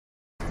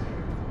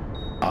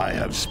I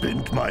have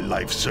spent my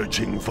life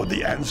searching for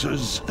the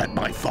answers that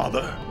my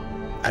father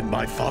and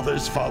my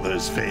father's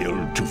fathers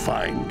failed to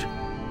find.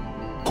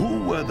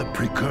 Who were the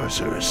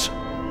Precursors?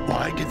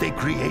 Why did they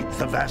create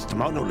the vast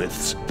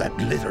monoliths that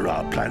litter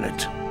our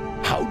planet?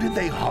 How did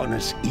they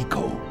harness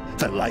eco,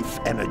 the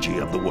life energy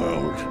of the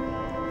world?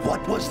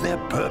 What was their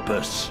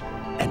purpose?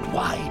 And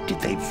why did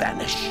they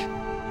vanish?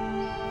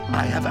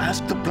 I have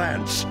asked the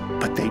plants,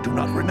 but they do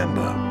not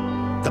remember.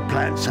 The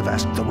plants have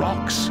asked the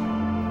rocks,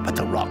 but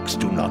the rocks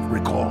do not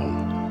recall.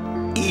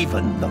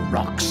 Even the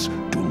rocks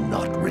do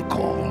not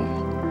recall.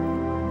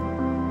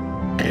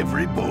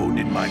 Every bone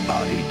in my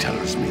body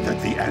tells me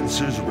that the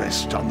answers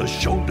rest on the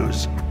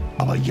shoulders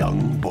of a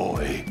young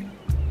boy.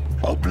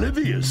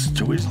 Oblivious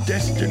to his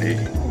destiny,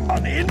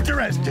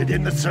 uninterested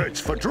in the search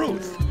for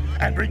truth,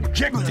 and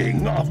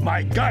rejecting of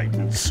my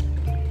guidance.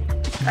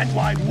 And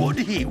why would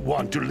he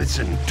want to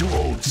listen to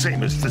old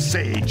Samus the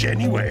Sage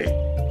anyway?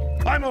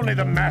 I'm only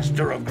the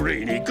master of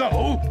green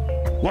eco,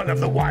 one of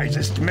the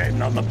wisest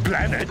men on the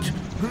planet.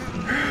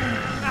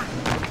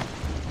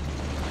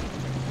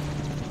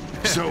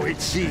 So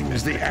it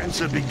seems the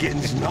answer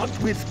begins not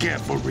with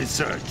careful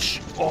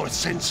research or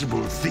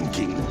sensible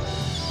thinking.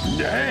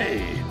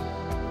 Nay,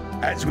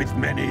 as with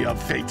many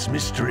of fate's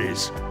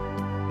mysteries,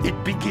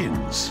 it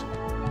begins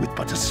with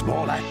but a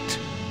small act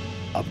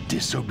of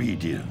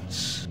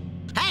disobedience.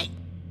 Hey!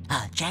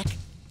 Jack,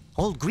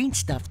 old green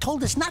stuff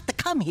told us not to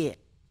come here.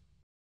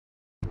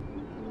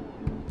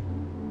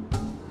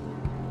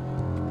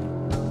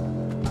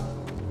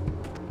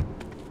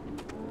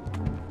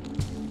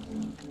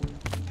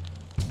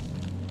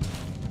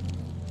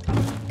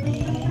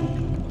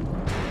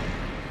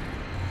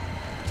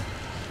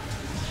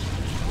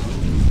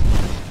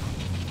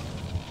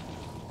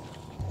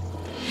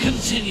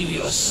 Continue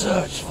your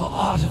search for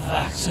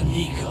artifacts and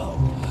eco.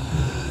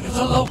 If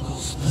the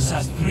locals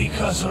possess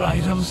precursor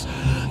items,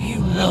 you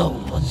know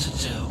what to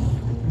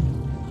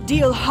do.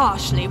 Deal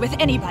harshly with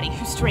anybody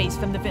who strays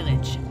from the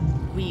village.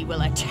 We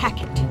will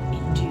attack it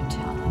in due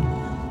time.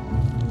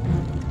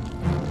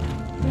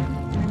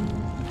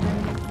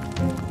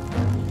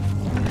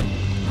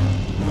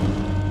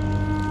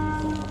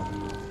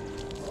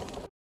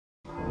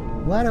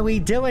 What are we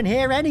doing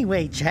here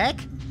anyway,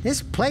 Jack?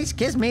 This place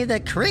gives me the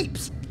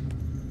creeps.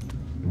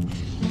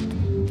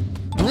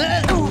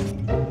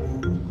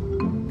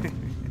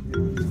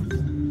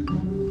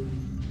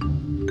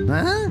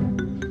 Huh?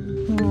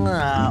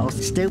 Oh,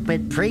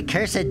 stupid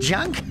precursor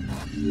junk.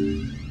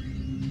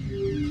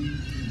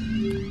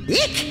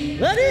 Eek!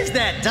 What is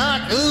that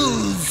dark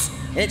ooze?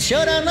 It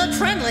sure don't look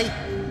friendly.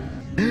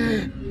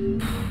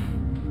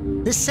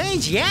 The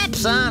sage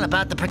yaps on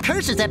about the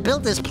precursors that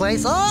built this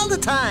place all the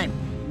time.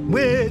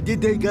 Where did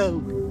they go?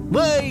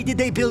 Why did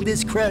they build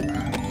this crud?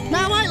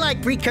 Now, I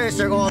like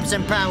precursor orbs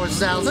and power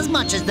cells as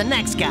much as the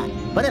next guy.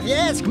 But if you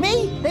ask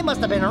me, they must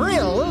have been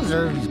real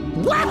losers.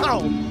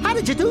 Wow! How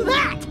did you do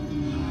that?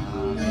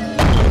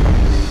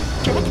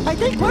 Jack, I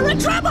think we're in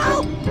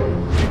trouble!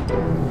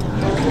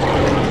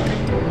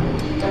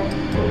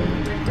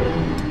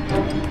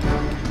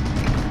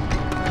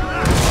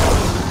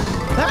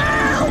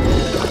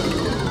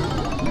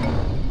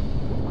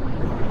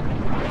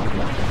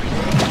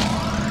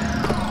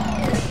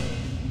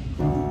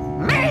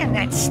 Man,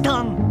 that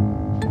stung!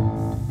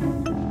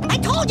 I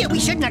told you we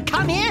shouldn't have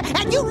come here,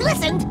 and you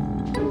listened!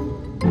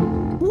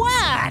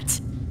 What?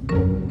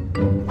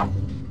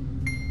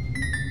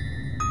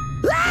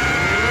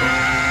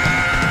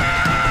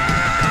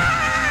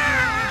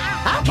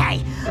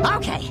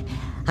 Okay.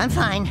 I'm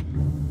fine.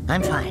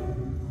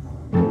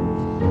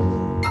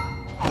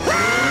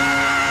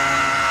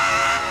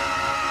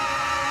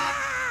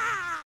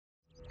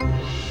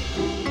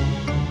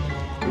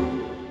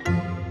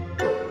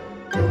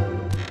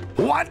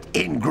 What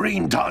in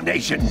green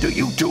tarnation do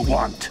you two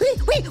want?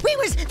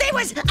 I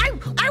was...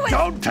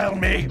 Don't tell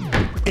me!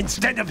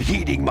 Instead of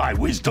heeding my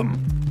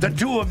wisdom, the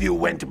two of you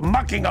went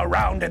mucking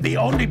around in the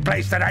only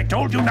place that I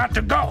told you not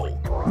to go.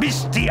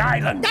 Misty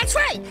Island. That's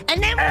right,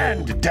 and then...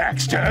 And,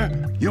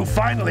 Daxter, you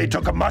finally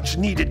took a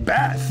much-needed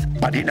bath,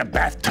 but in a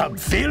bathtub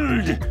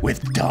filled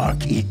with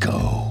dark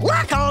eco.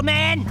 Look, old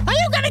man, are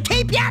you gonna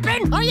keep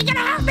yapping, or are you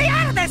gonna help me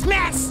out of this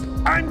mess?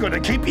 I'm gonna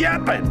keep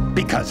yapping,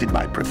 because in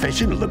my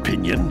professional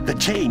opinion, the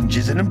change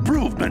is an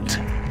improvement.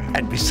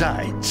 And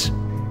besides,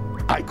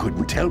 I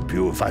couldn't help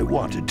you if I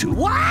wanted to.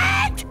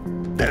 What?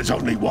 There's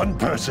only one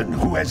person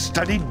who has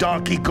studied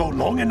dark eco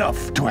long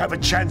enough to have a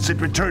chance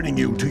at returning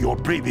you to your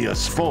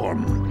previous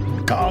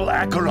form. Carl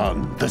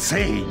Acheron, the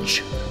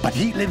Sage. But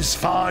he lives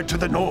far to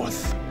the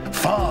north.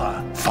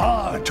 Far,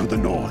 far to the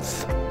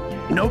north.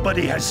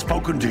 Nobody has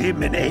spoken to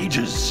him in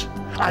ages.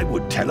 I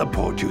would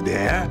teleport you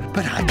there,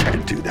 but I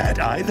can't do that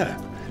either.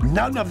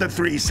 None of the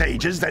three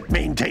sages that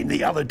maintain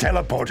the other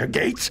teleporter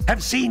gates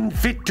have seen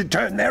fit to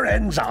turn their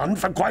ends on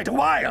for quite a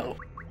while.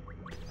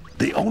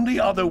 The only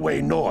other way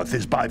north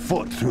is by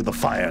foot through the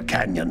Fire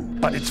Canyon,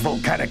 but its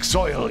volcanic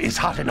soil is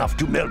hot enough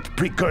to melt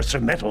precursor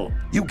metal.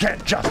 You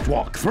can't just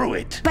walk through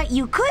it. But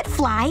you could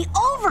fly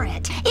over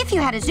it, if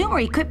you had a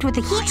zoomer equipped with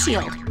a heat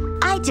shield.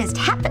 I just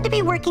happen to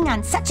be working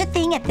on such a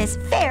thing at this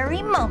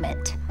very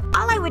moment.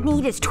 All I would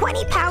need is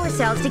 20 power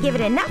cells to give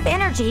it enough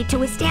energy to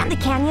withstand the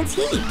canyon's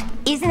heat.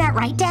 Isn't that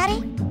right,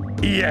 Daddy?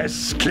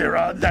 Yes,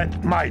 Kira,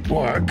 that might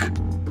work.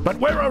 But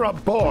where are a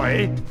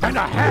boy and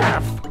a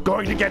half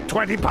going to get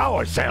 20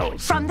 power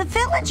cells? From the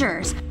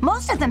villagers.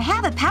 Most of them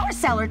have a power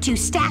cell or two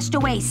stashed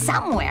away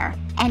somewhere.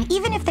 And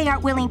even if they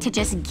aren't willing to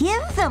just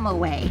give them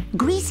away,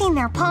 greasing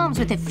their palms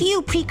with a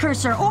few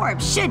precursor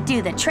orbs should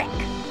do the trick.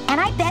 And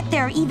I bet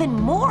there are even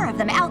more of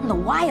them out in the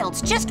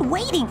wilds just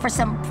waiting for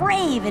some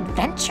brave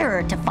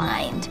adventurer to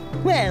find.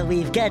 Well,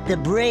 we've got the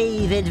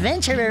brave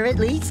adventurer at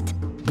least.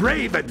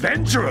 Brave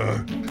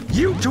adventurer?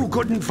 You two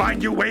couldn't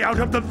find your way out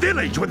of the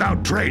village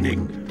without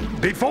training.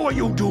 Before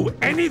you do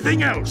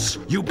anything else,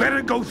 you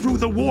better go through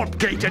the warp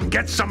gate and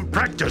get some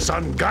practice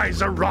on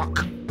Geyser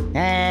Rock.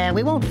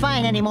 We won't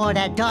find any more of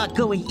that dark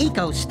gooey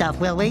eco stuff,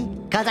 will we?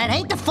 'Cause I'd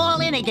hate to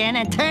fall in again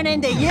and turn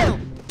into you.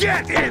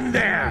 Get in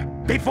there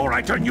before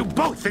I turn you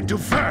both into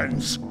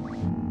ferns.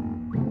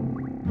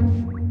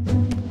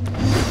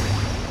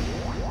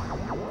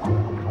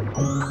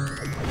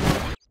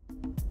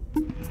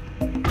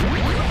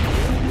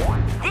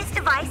 This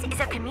device is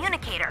a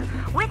communicator.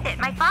 With it,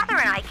 my father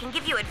and I can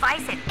give you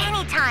advice at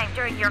any time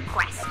during your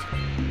quest.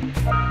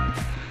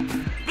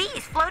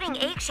 These floating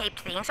egg-shaped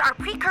things are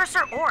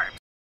precursor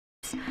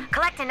orbs.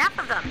 Collect enough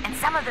of them, and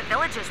some of the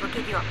villagers will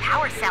give you a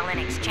power cell in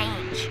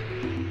exchange.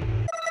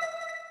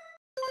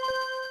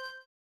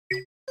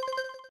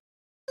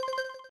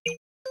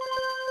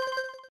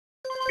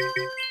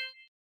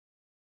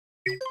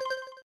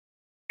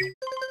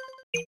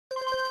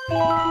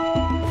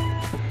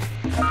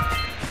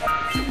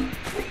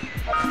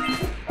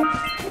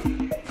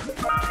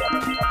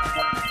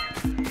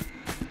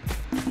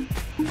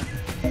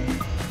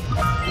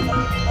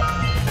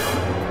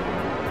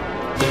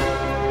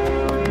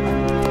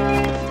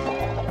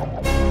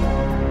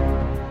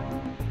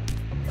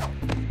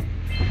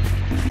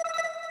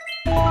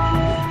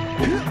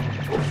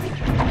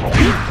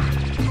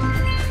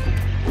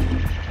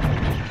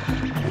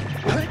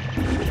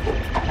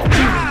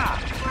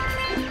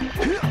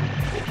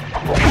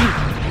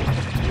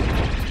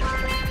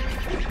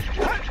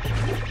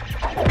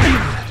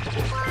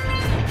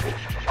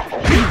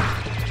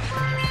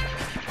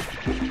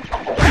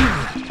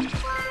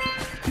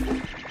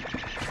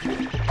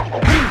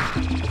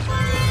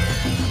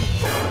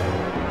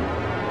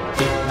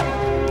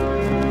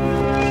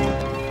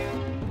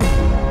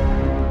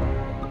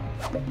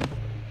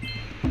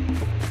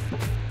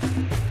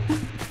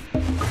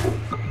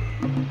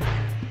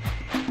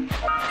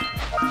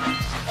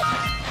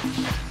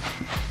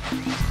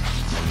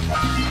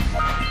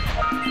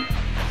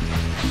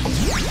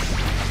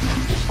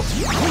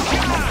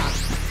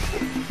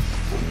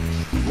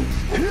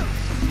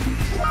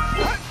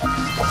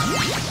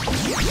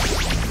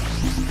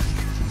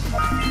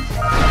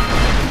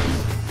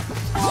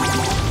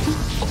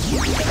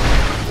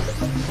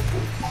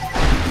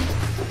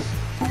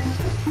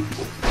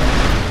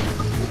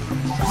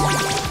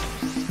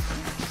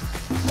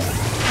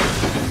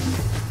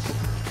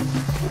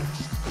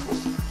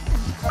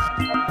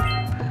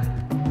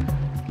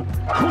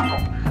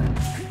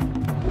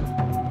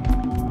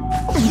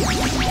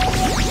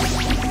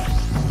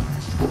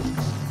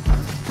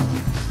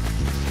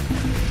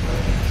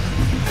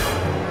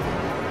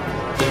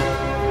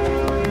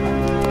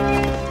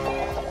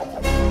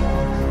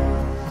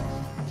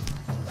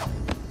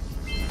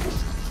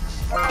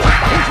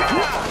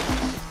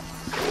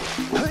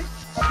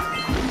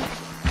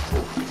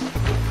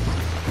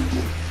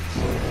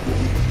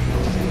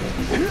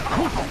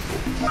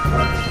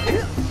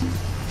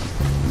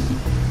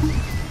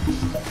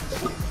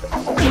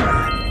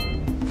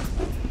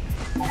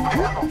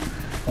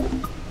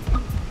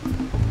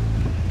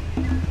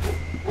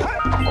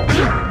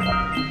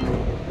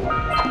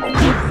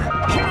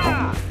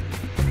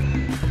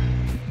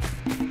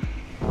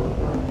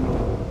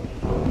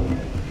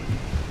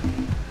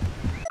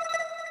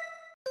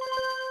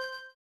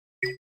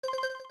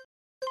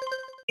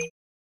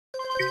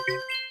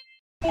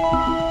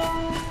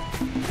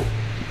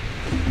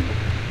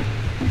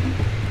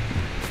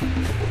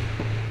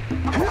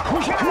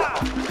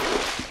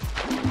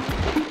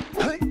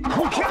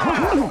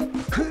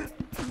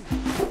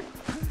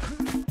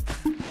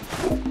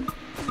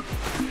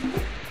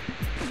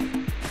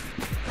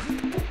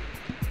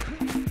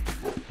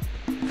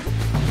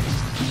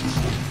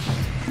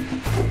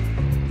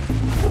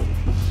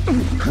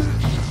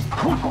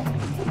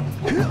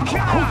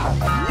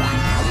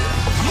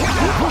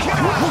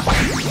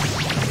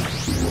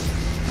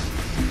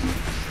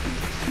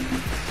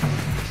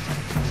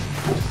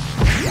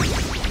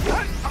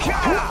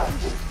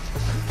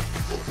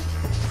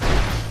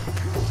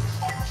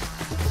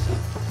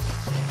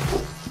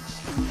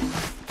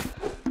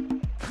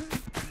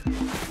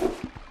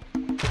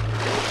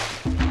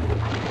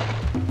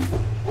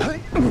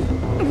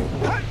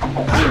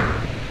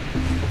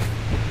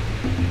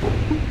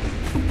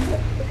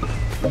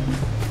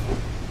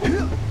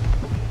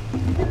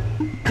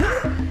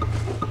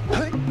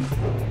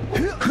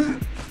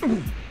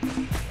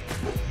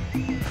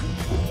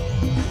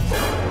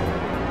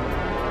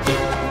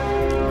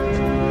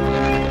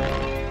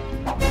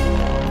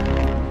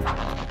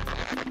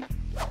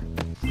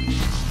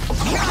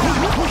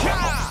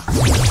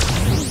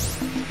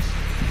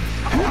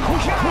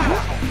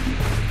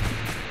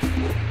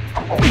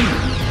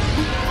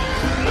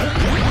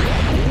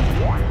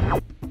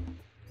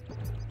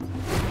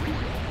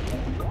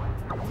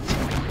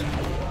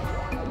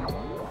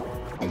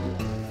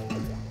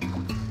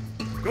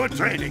 Good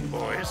training,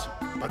 boys,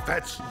 but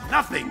that's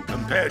nothing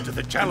compared to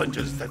the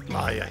challenges that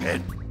lie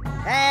ahead.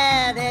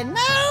 Then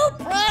no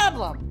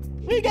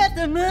problem. We got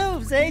the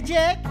moves, eh,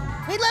 Jack?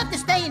 We'd love to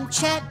stay and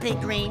chat,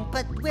 Big Green,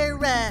 but we're,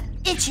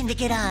 itching to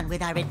get on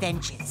with our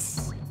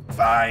adventures.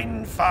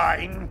 Fine,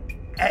 fine.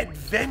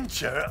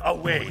 Adventure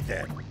away,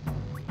 then.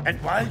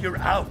 And while you're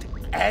out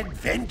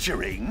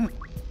adventuring,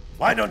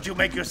 why don't you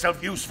make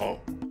yourself useful?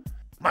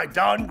 My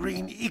darn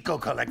green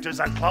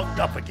eco-collectors are clogged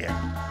up again.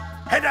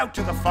 Head out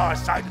to the far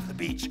side of the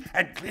beach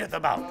and clear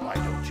them out, why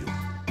don't you?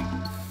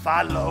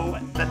 Follow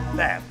the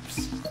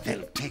lamps.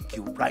 They'll take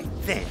you right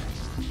there.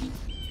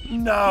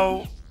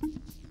 Now,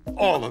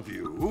 all of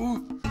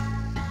you,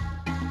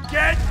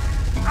 get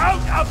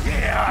out of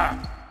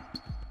here!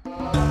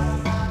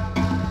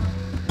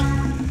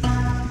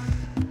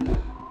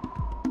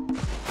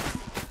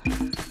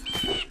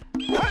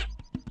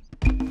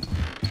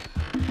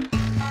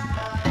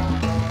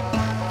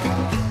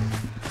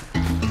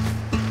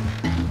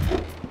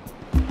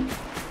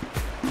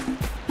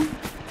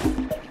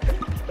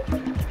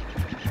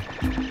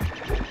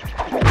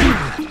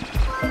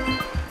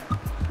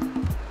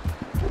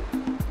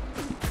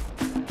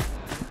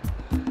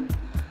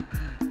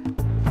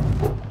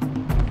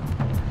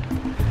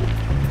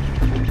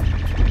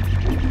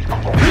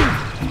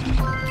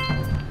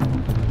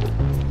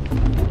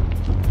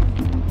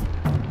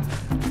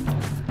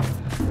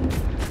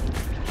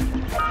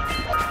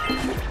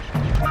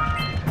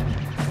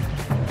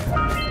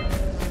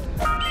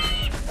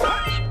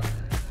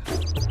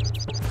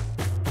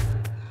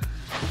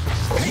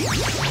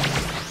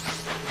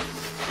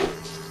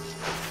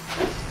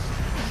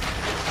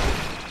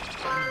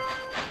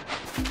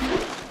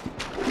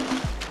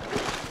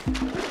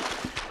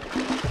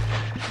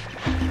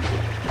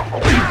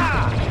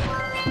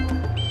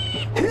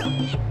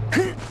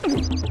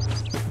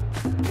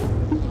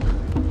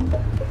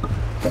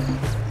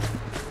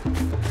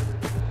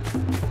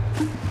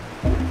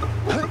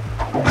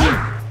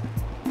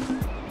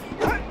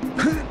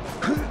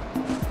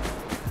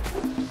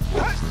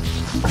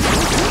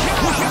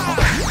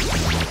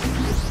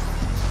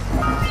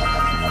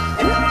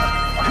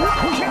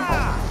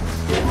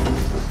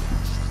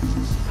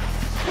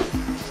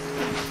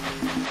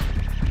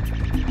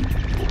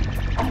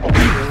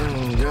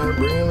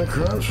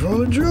 Crops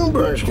from the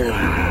Junebug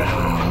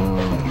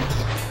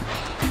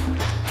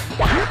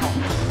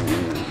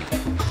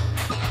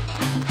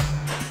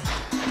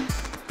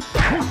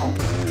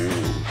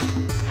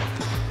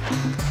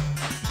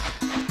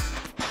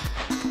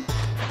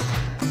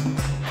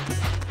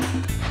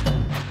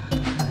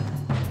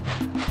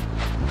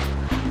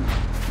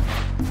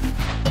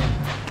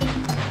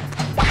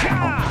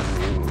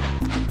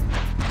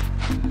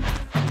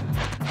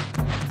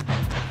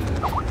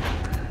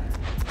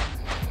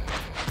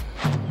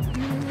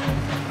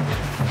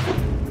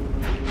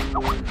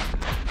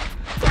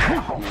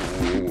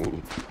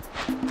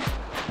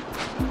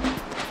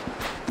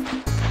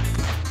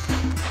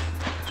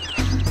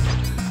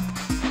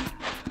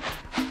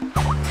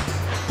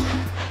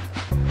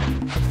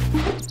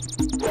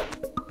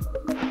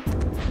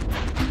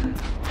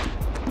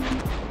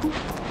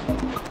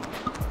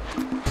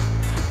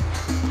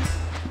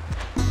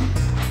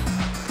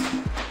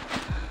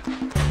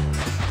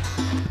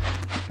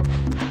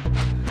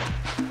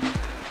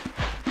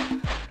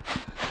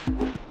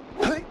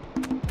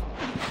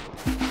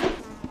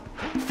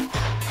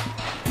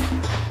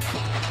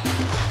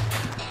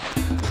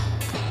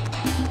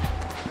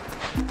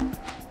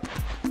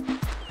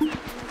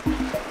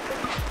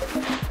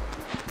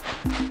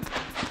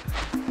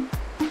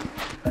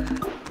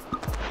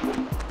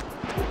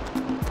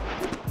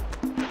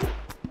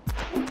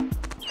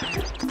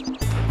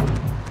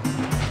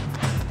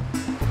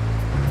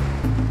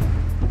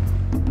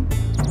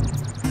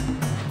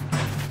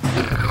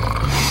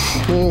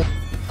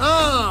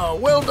Ah,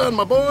 well done,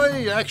 my boy.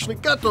 You actually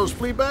got those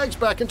flea bags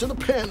back into the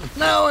pen.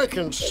 Now I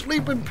can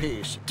sleep in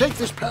peace. Take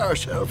this power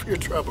cell for your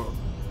trouble.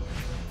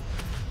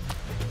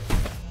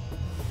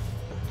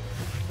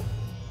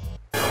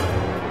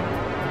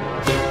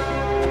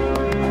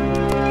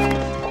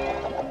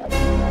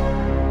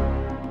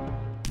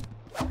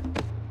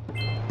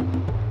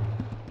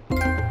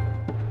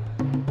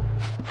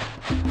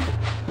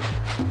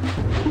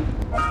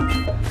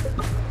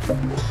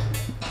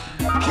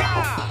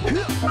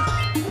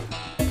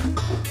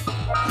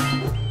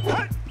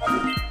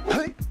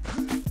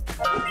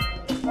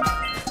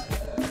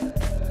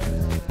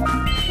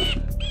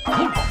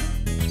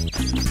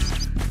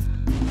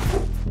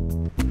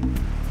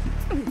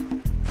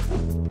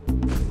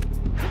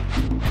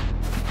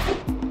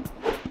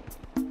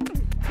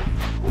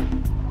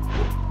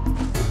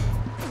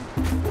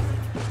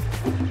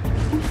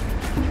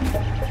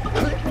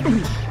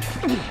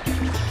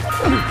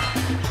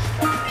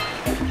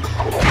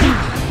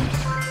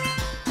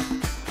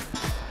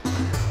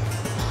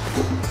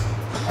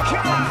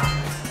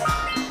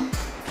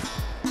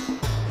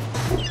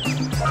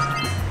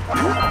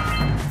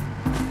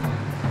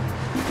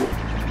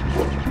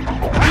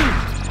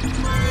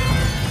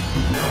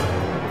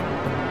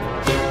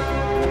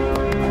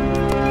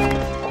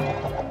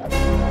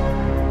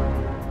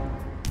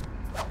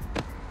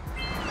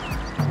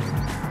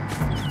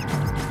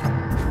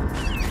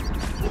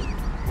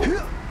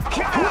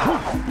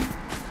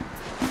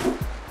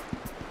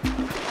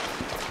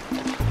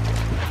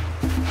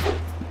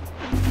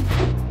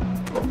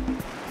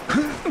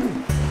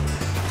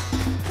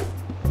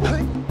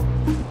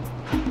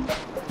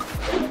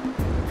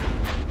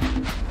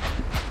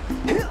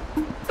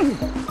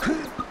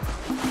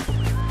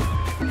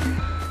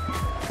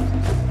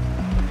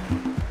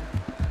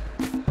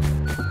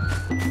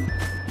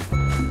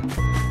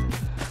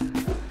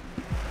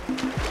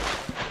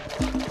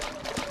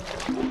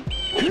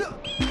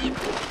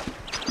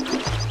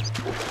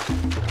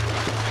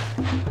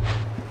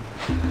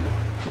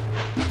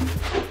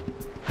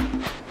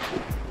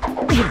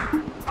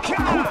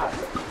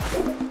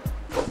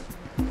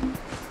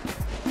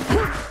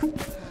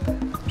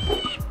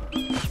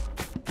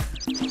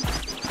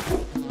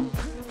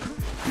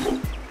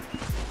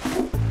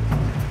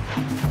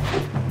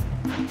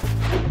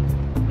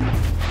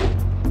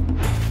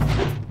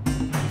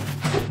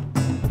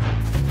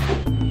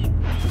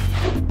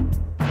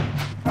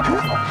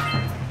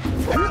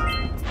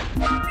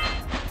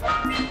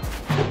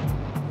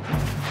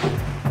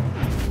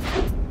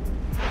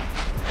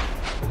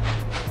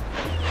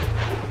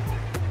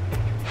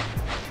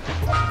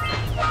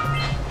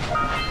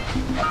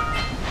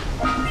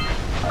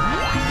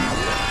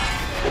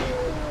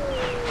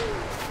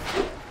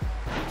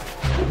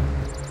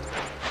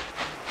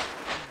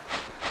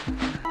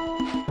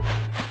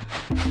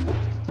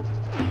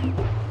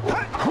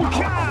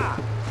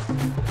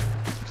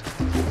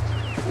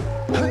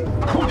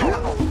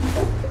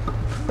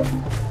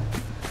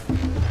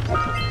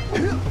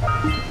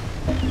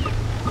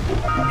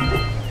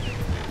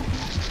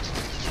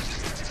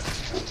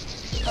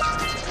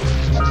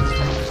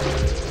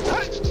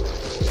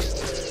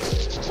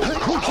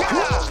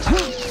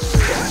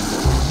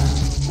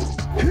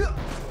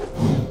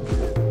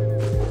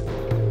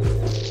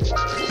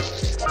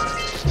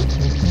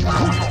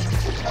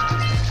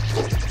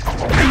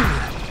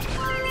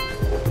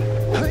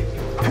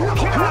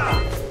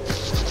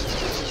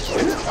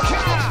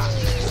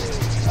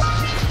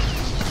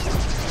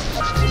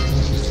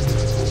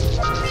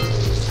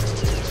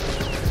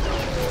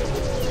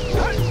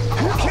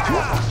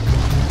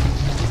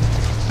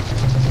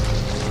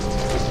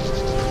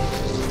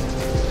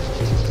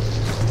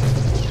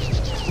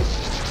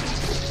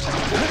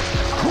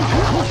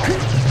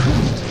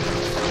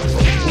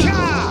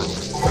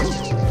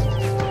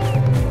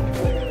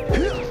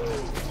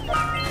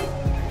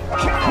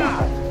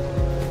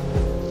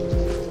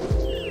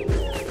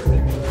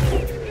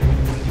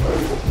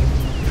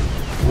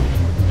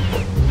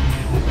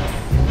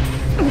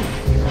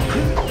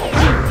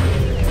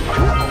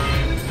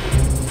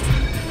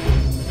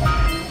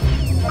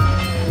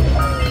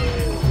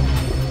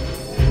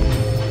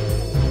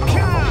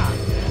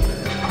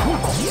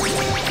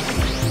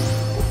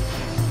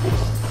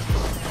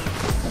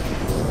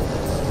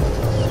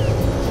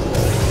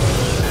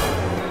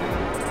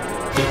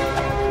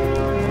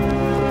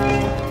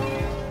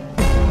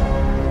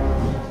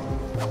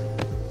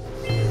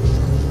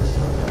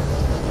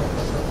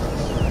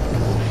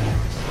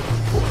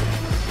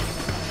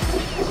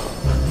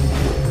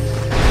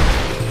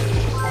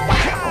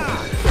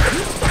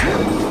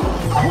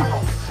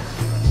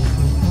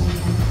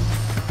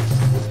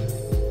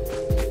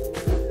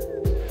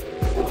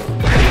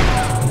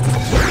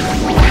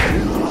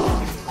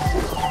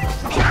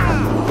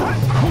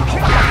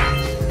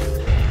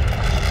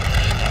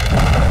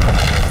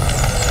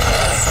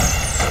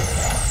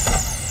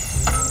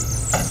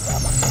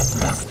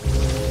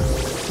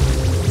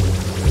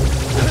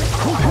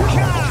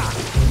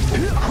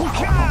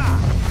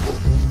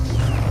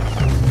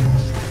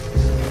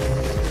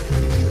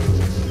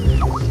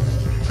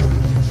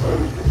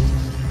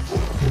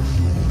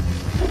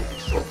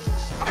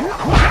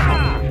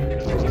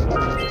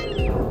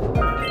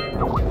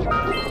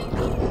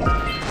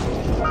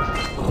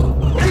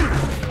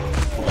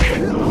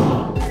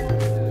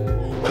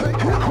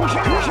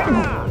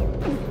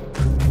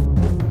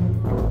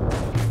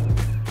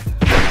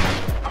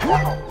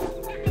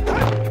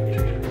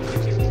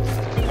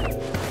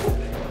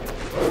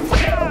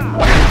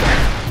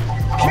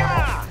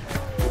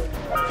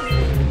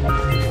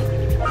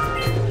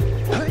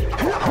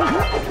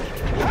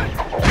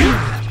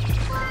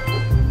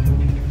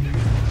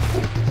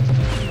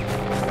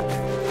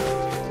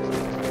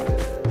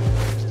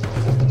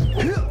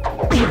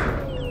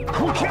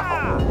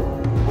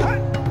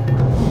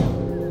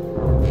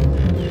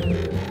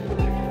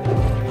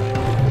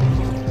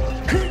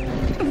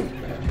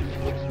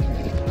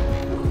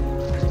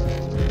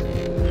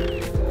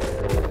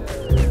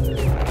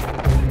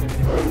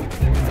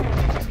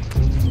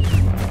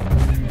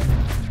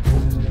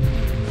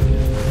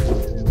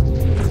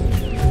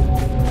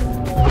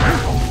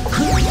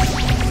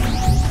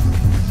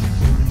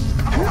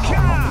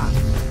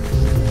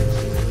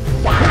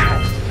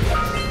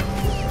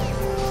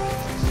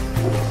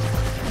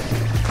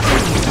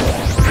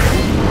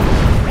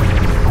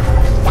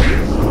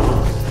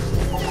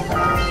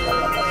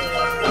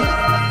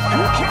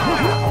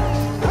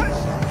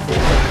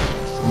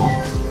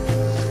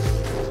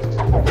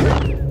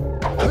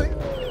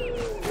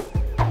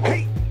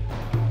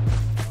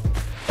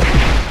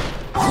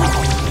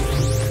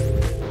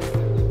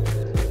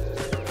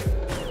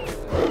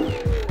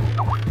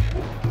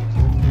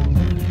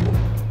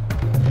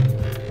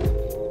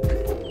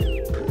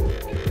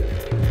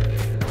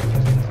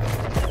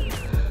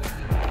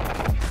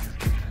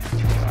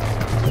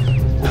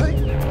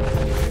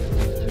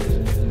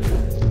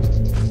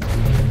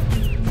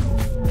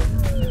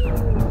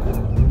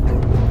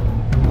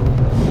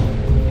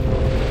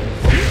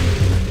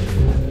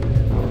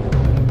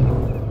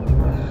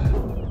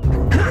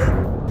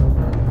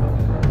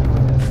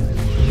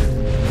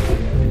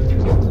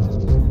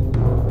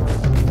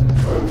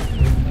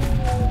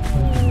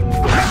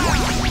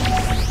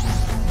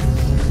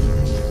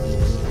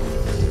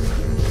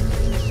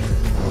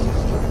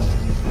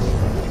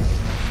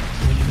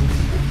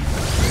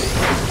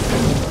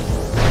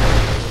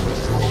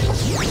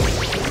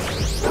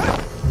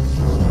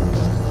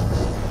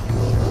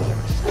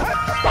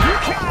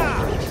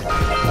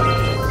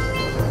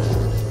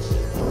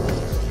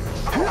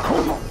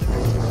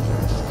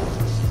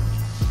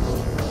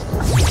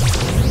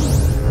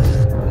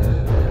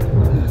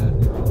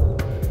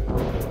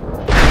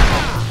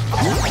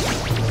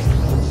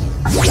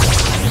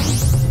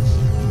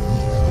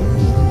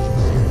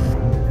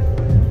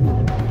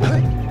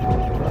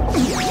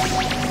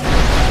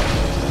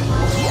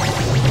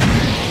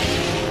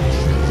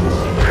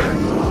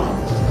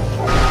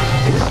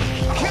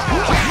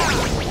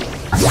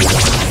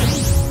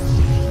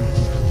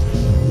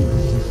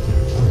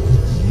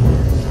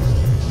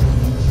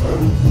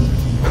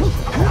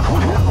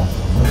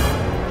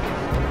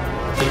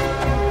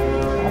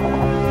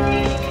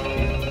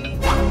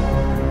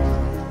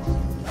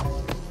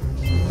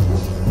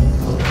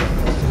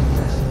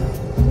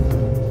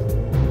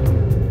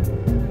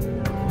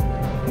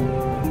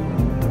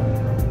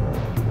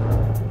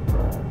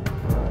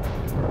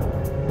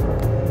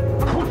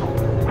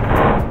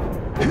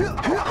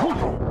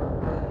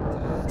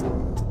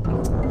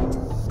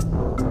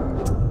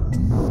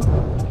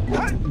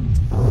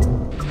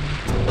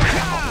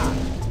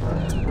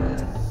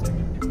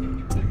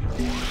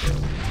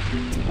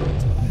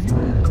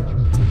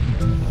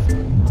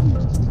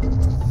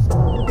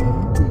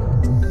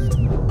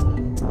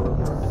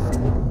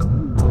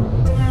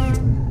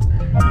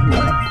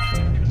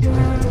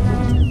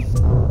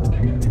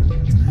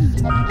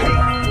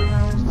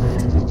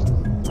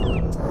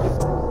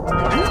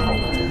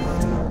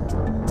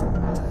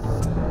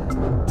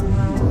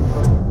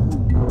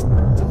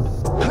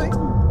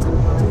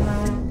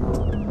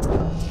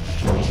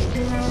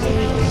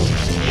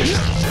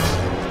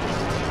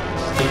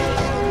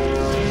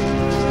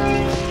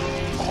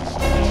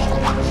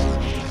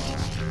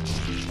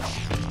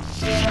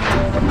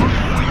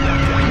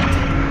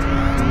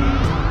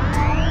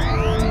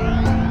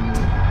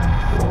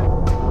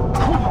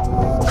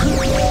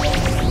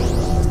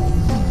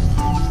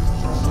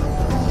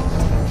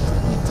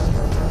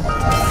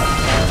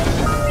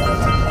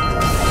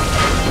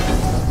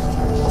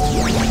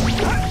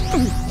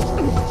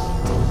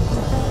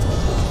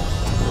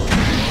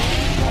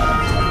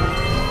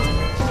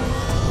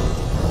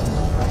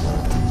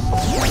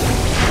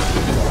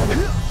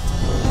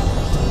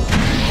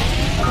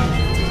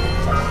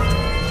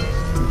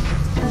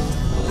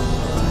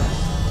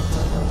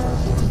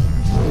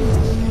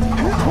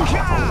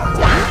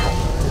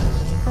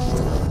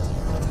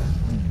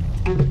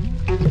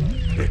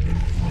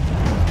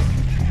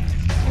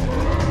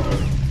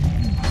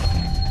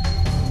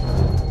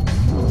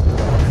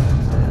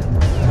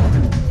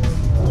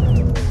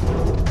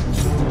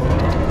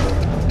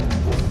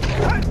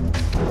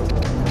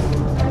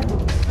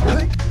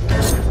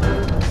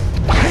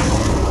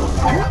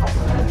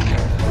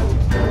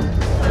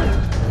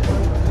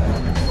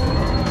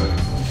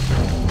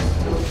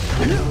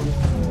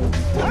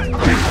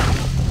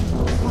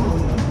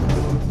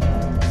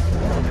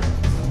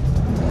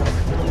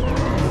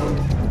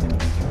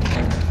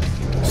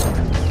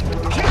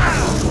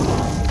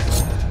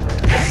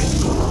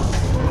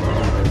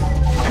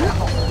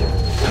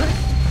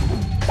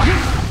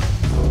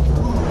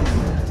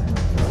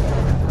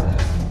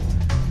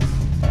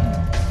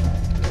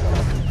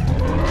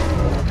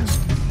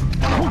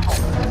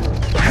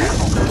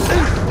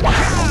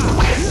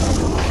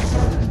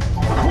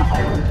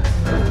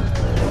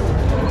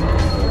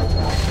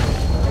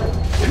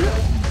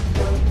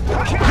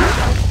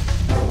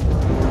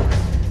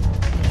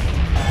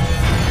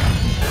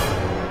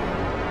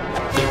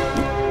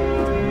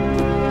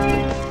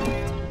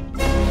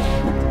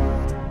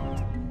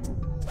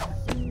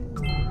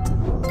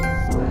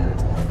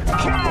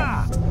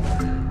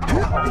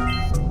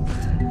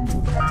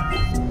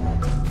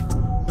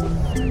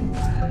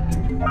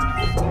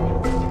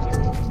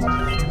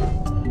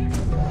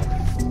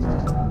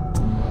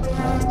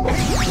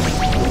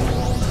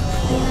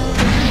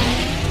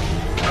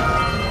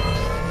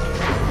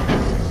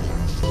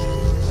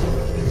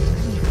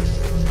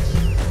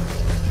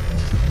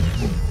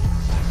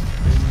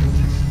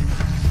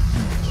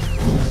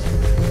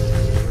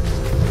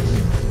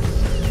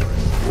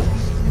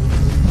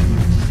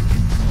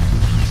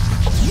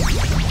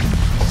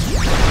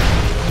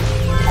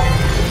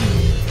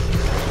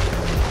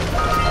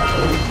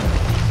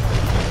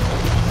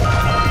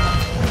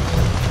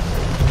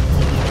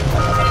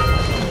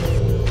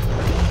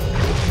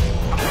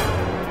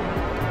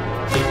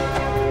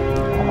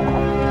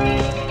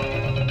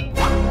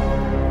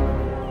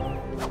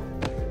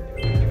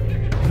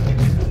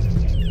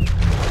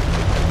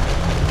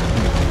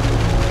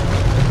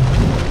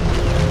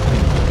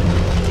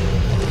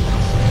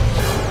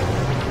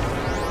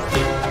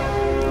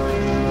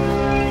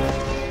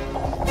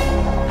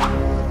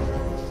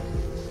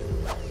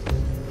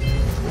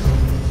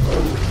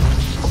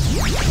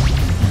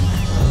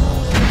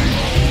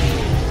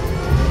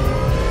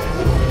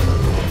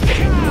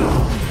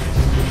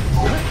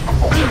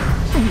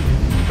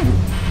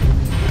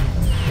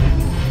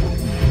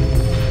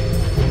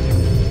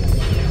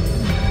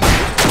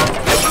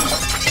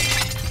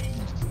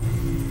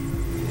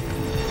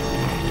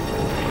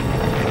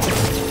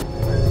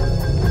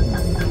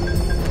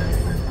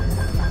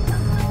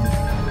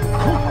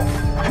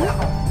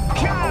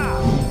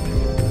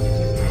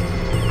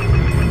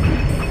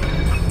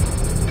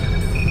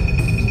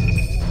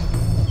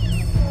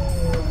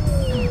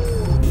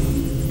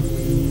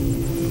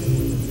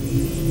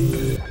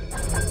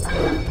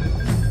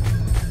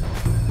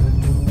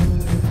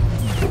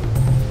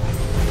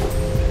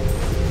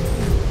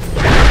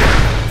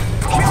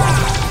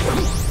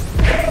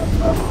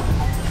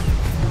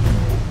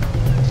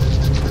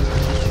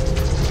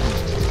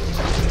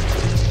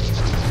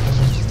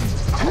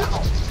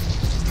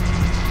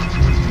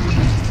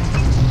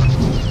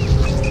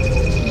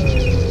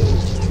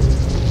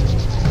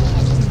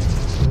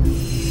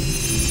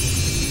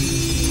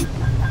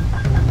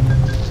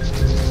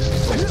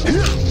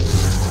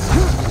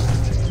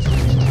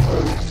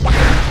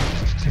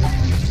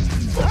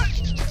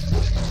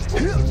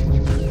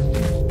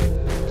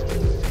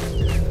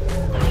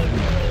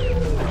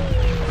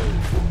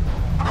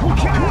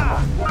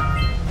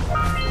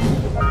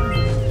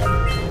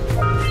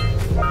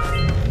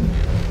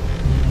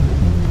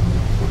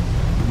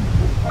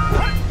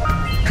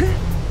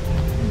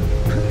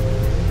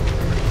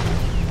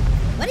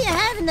 What do you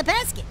have in the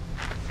basket?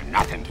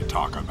 Nothing to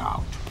talk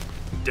about.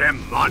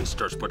 Them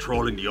monsters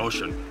patrolling the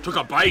ocean took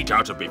a bite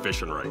out of me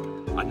fishing rig,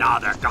 and now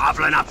they're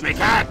gobbling up me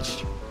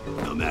catch.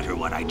 No matter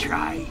what I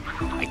try,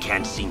 I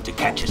can't seem to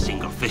catch a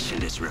single fish in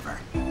this river.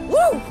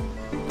 Woo!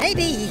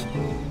 Maybe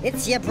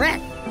it's your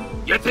breath.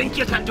 You think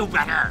you can do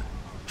better?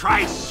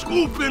 Try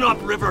scooping up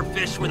river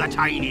fish with a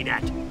tiny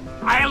net.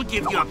 I'll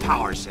give you a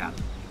power cell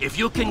if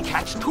you can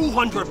catch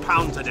 200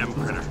 pounds of them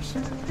critters.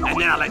 And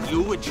then I'll let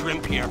you and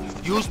Shrimp here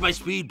use my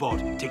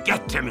speedboat to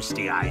get to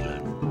Misty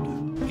Island.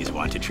 You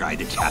want to try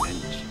the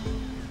challenge?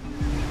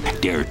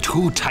 There are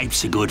two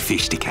types of good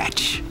fish to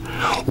catch.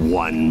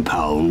 1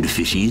 pound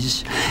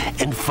fishies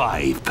and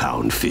 5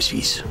 pound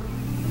fishies.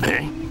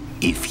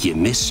 If you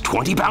miss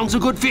 20 pounds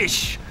of good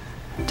fish,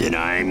 then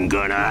I'm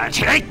gonna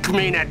take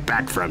me net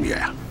back from you.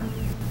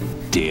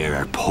 There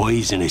are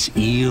poisonous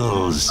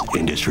eels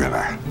in this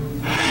river.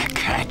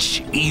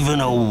 Catch even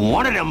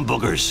one of them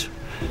boogers,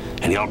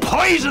 and you'll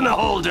poison the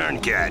whole darn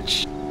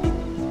catch.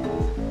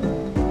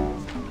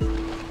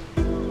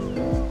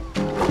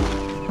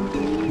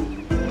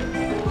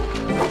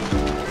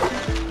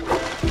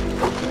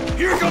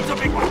 Here comes a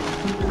big one.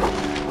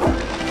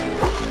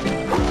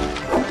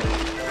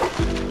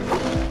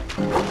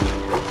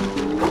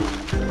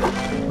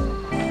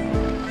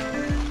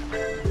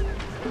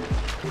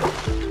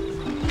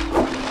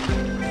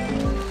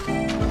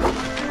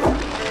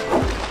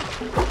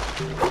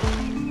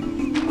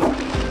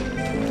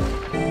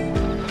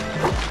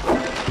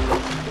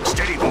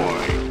 Steady,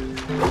 boy.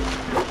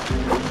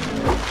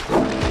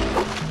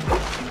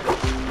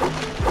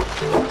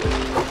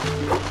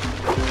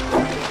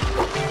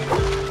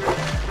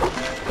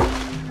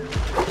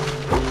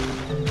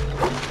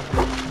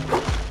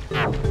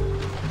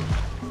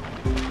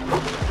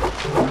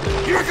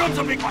 Here comes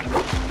a big one.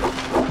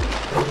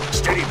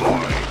 Steady,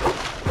 boy.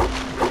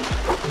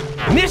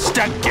 Missed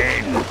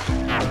again.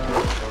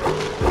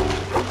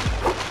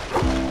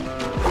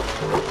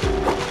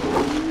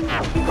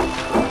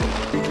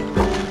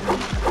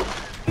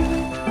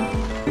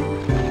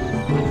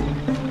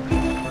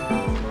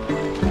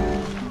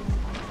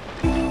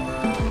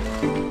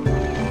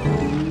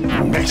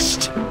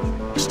 Missed.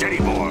 Steady,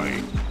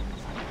 boy.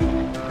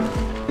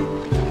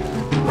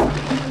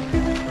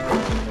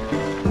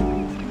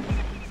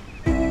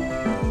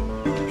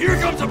 Here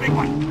comes a big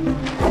one.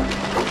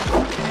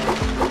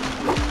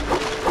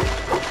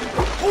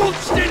 Hold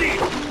steady.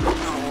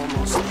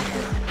 Almost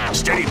there.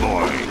 Steady,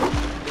 boy.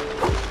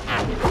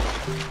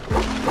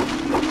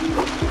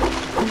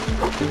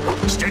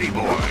 Steady,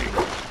 boy.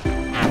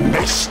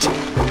 Missed.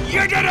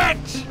 You did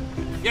it!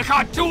 You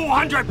caught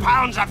 200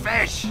 pounds of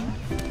fish.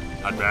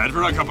 Not bad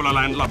for a couple of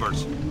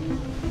landlubbers.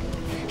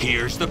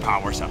 Here's the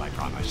power cell I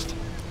promised.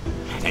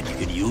 And you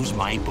can use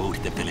my boat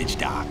at the village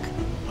dock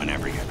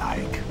whenever you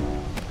like.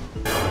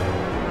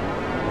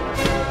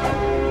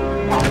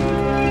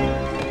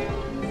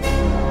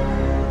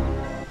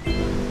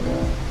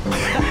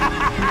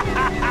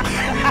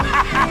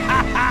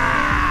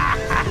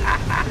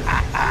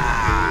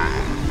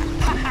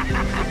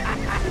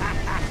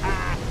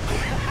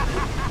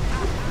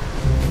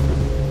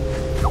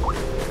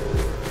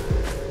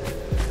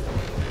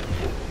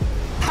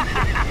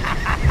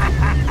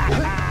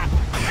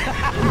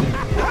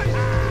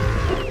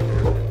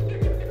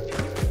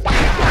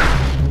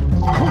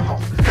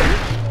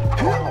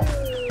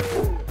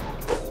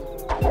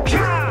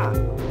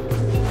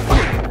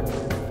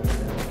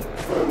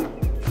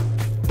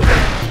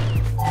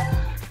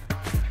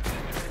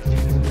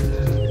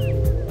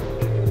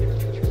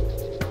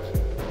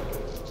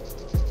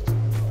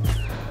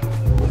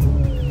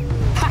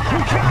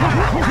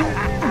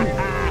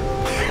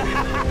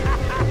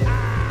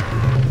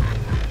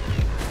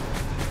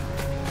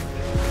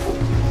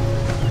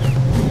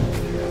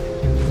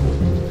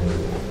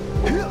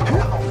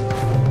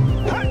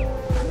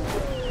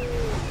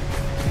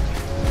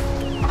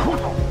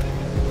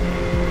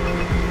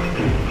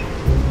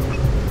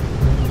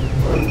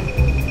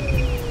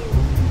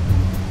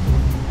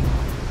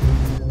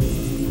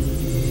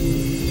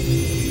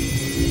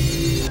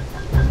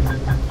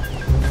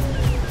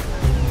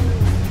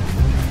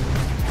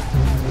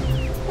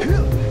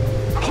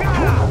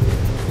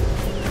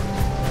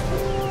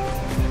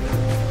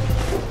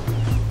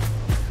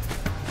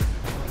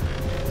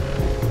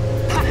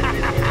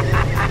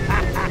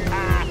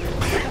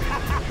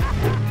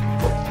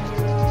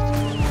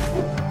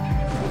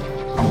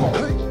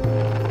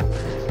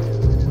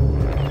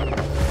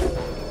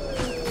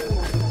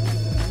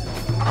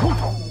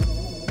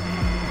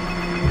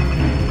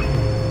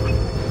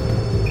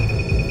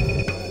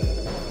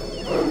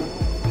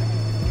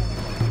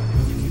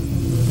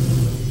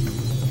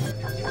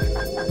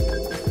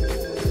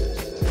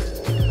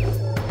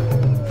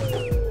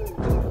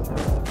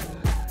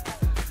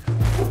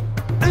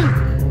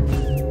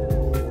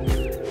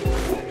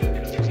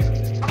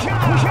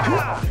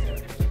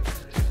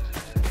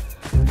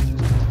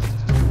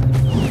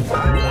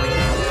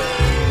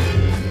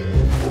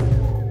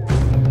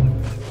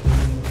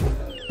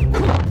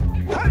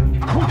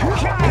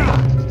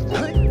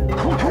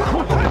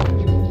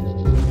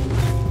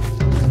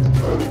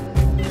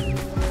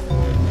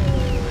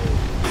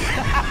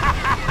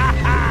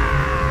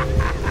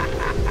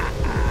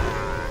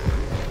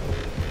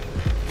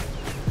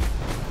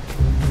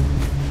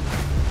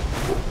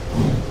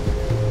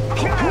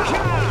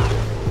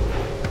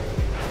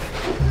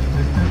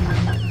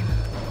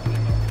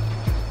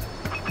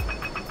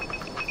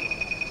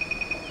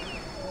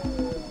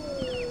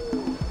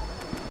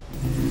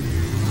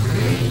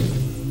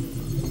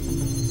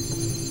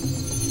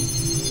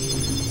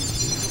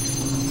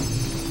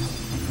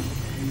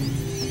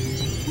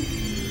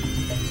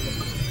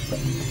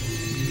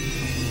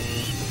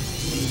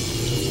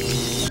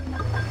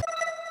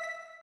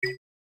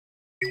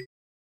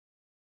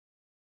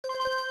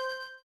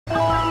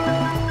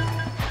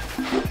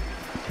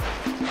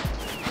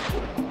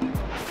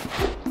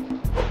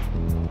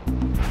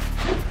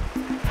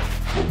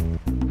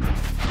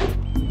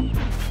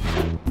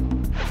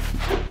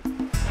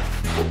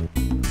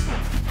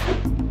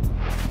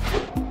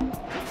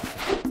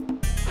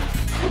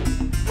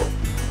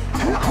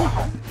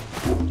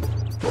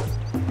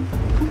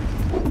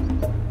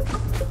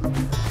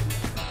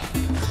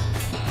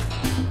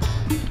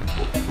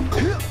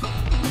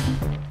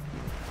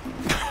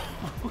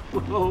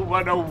 Oh,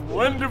 what a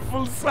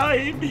wonderful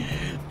sight!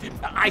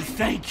 I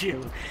thank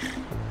you.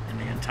 And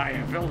the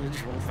entire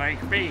village will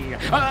thank me.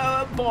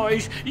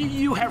 Boys,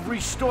 you have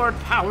restored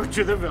power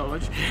to the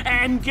village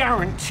and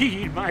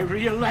guaranteed my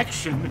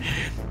re-election.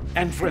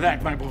 And for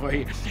that, my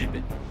boy,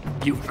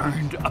 you've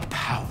earned a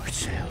power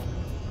cell.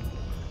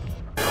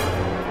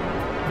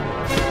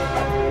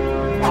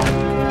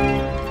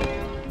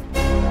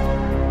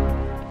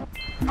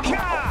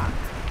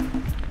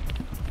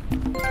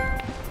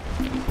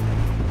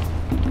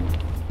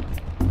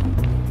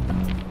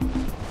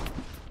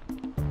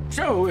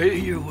 So,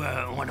 you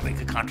want to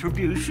make a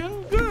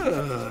contribution?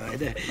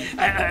 Good.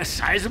 A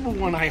sizable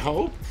one, I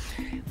hope.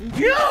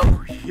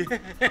 Oh, yes.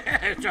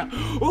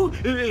 Oh,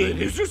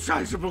 it is a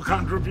sizable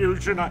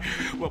contribution.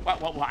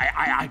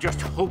 I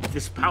just hope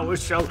this power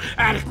cell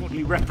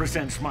adequately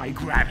represents my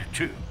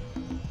gratitude.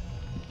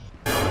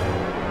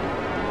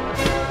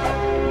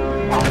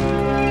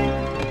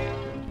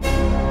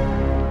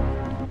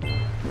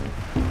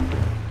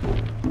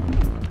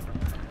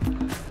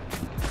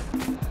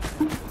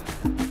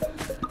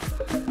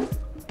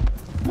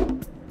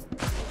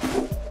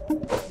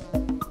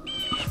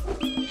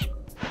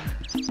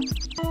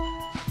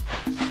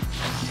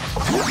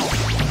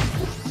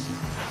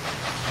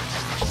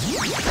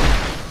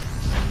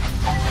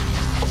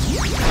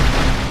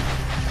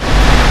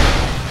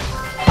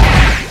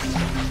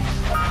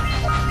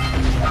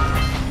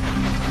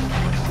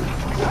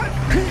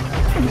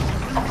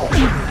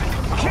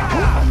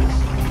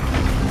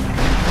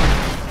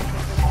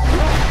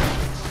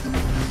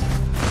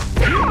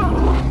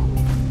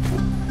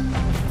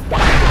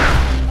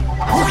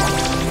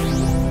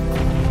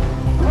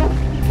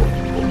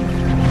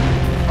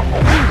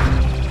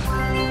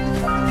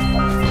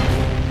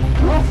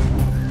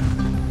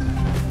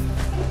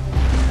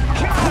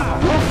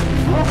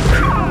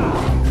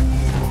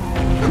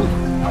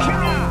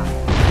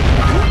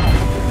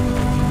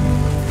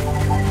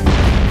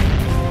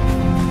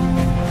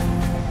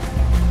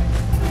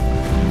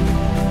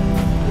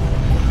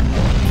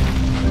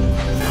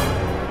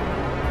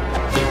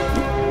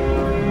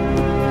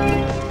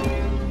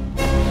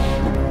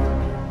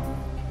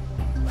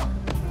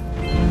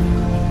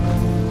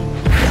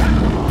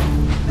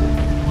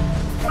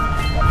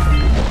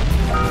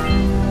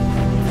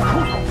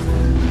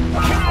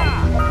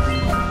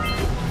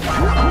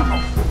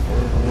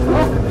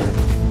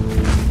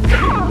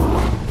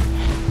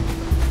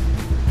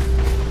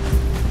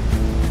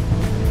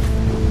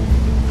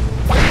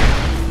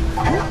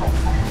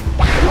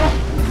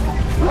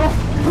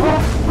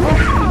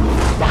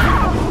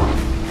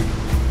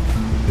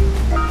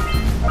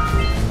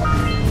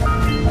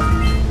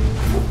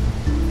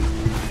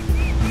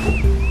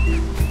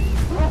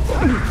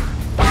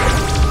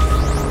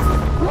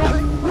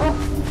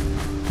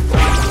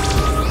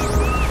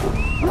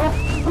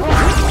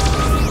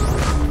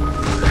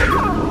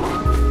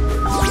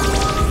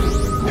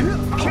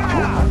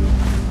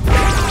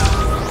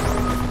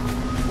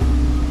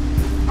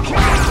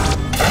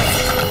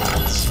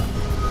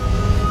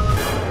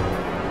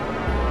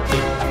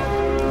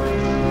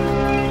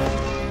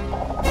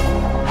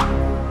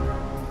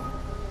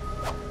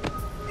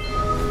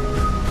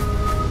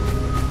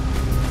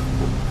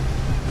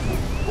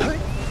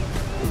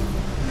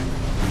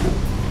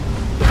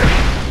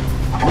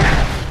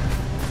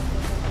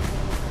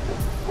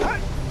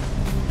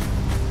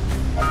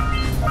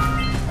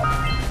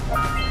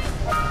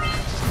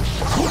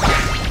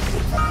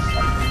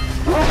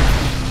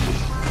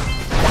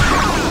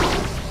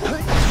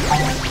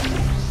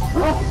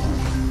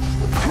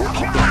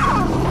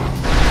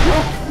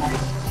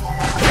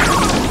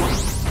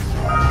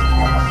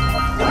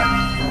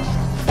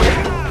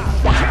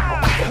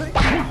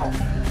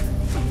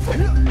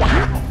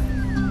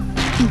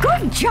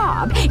 Good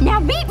job! Now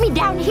meet me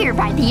down here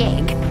by the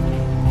egg.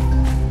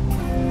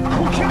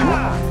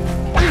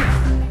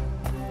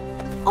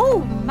 Oh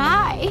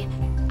my!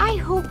 I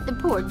hope the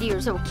poor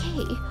dear's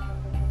okay.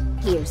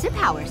 Here's a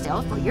power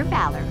cell for your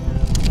valor.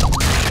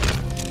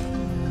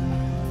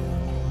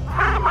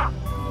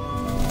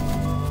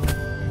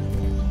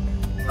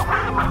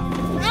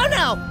 Oh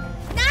no!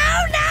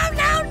 No, no,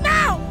 no,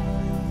 no!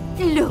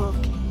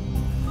 Look,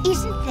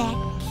 isn't that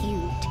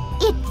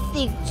cute? It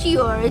thinks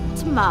you're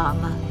its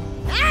mama.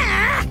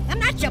 Ah! I'm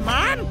not your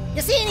mom!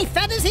 You see any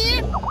feathers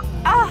here?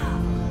 Oh,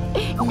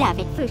 love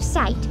at first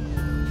sight.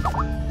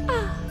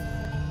 Oh,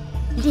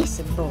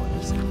 Listen,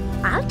 boys.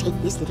 I'll take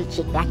this little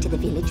chick back to the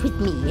village with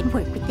me and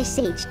work with the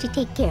sage to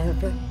take care of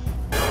her.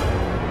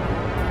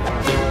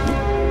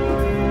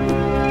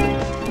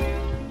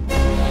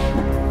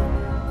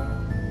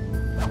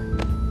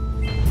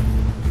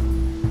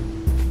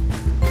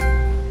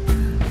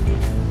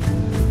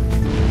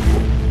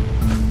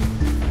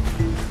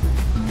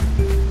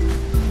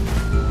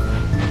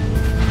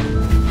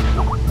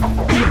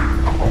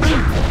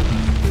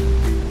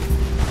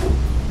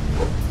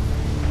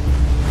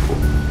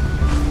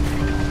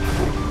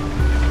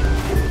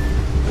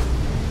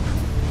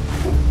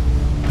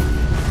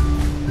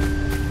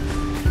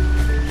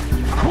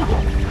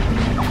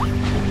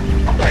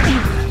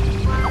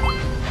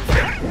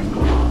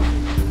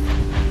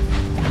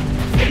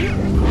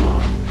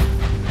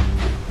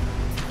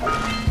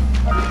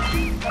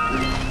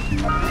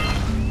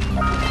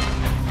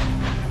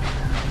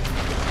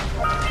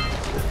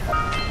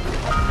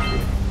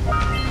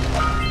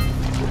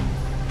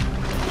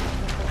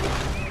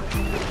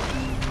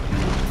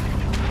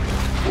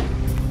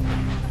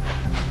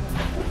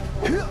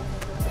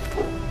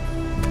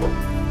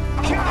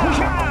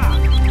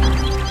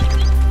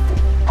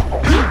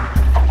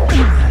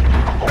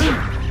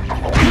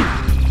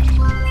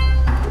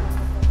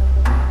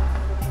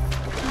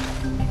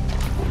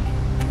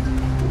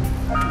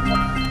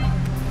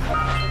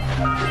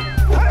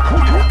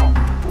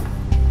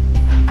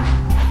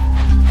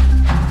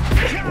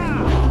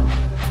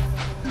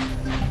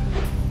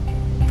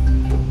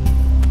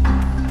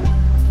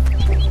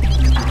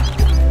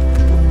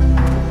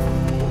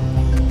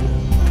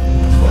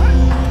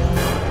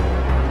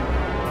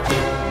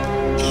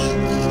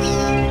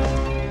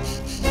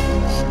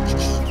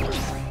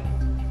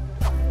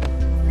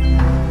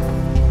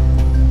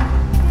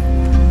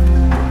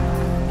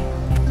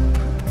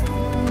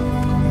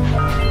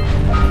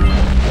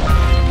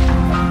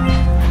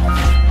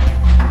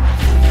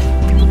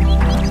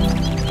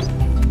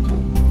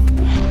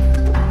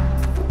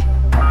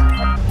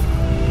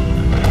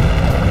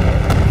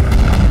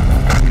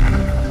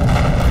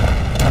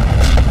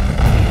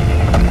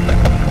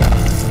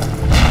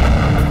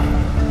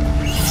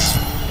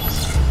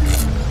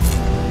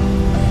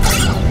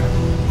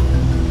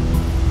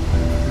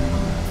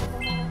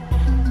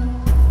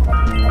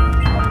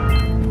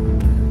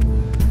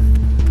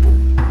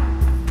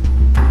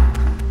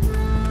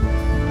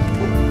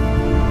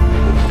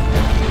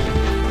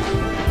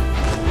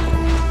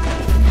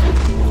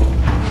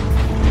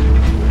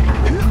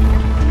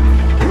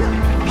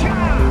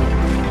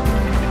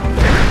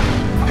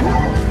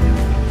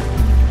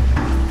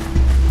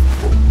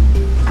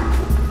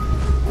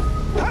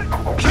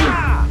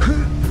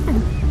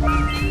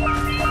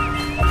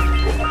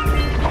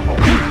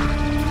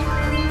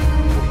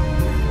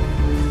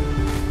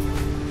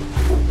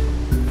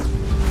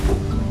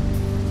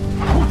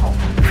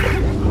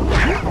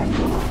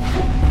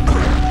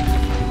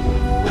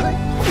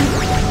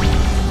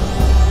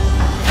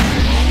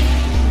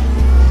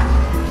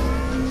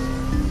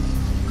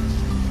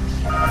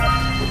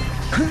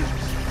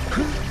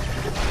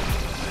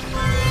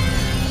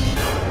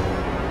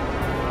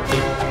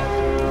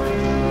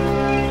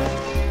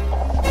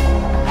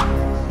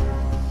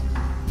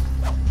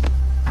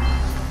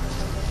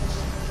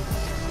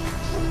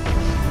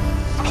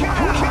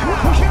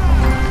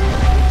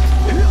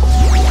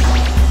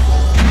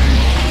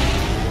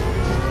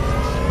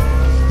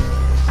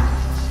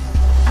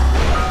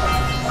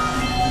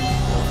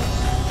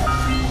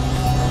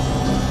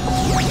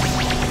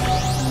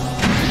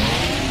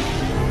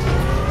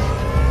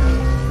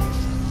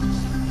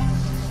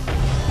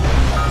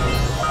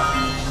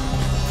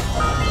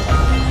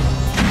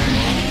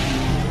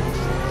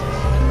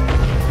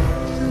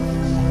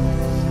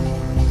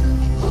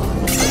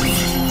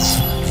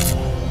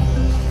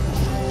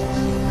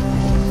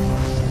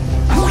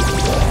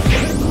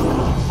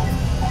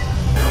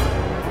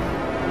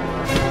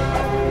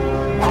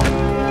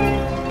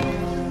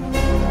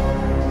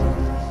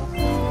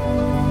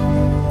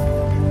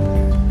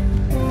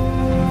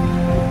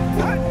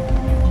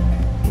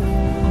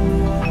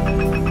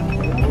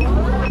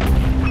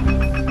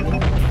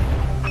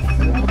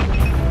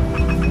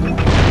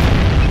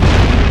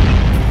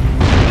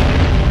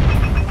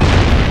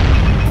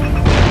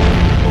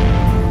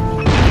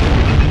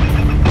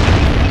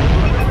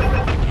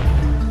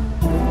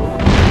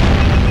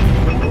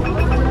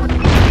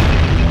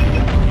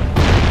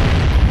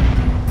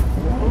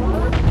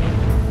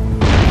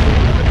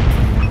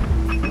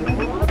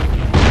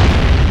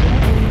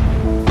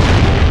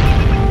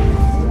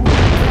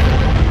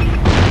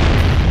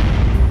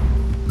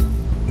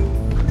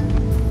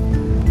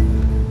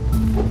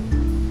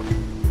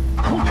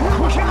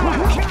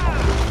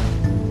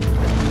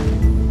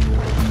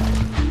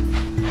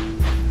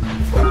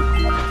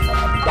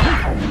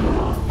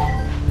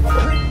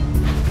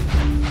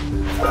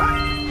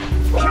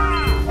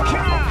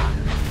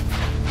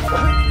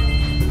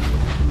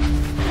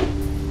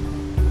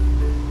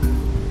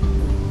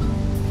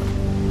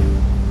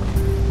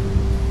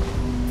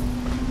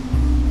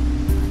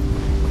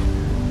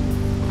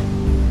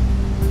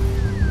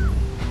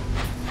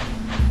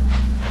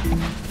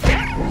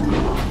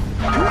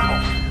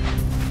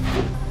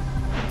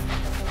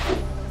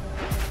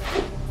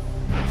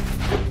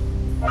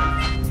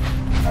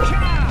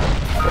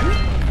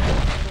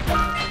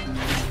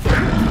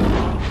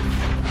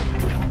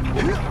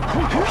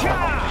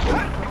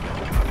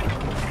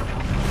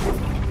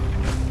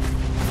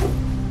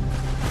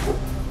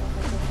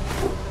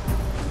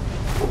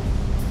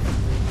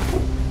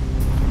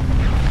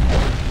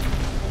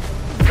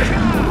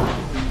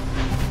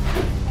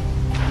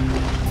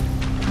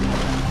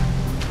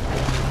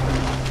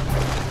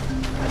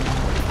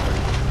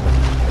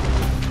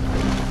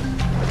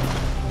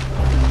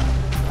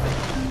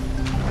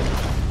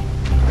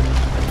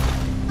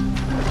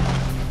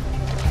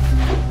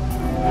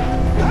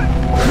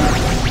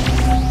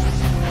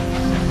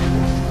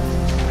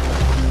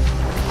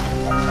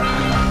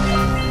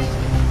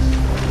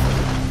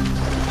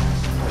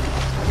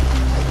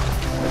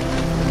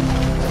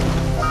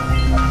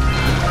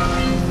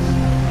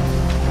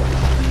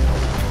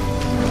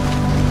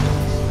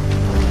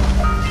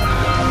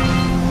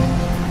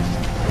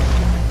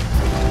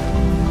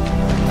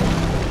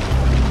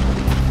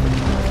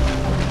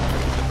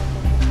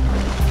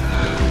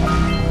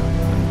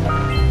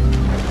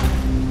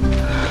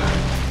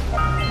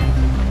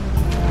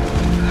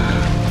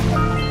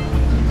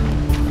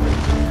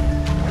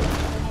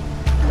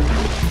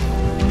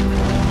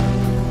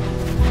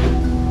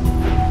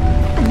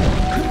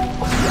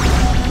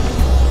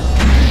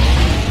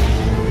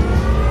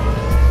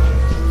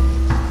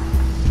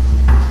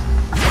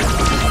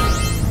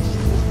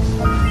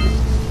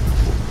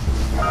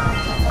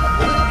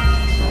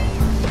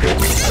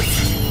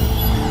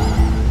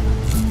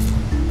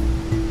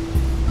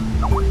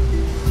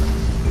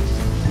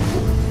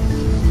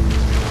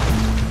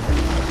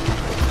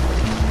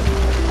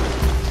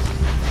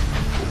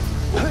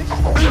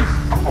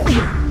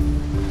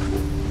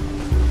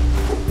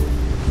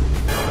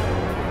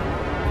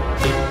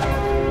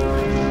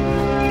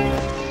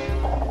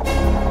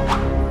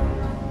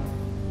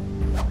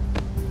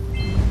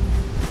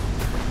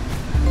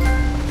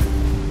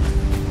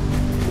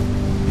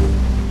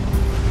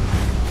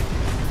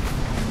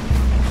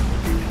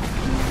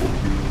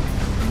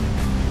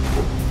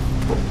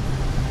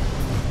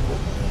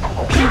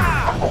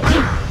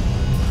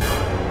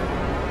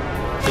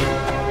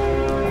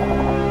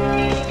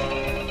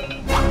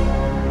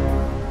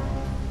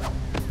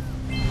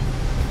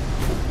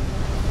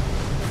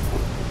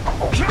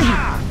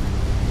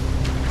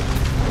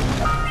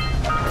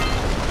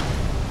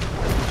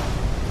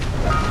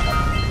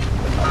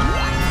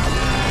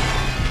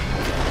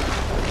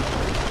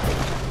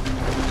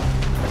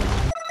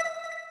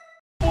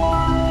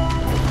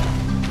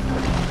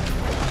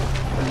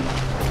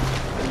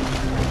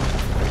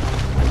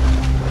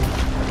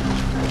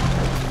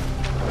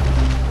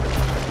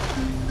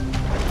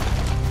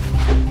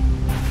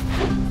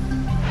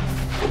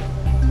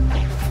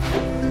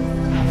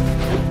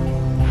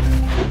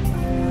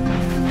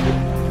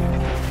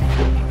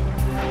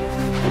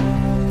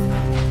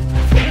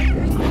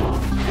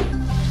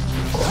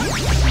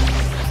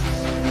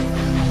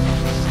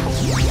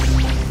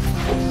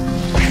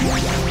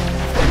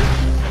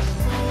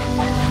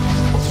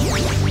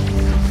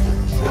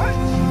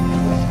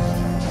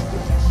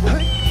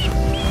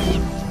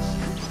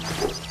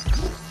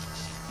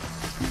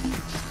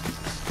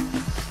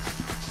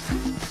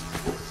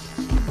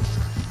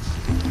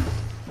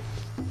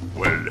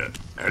 Well,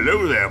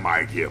 hello there,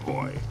 my dear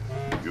boy.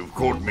 You've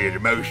caught me at a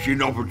most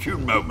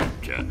inopportune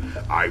moment.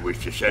 I was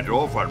to set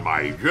off on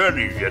my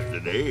journeys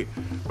yesterday,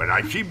 but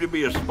I seem to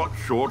be a spot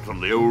short on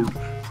the old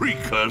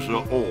Precursor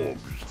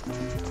orbs.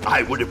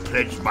 I would have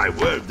pledged my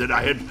word that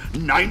I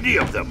had 90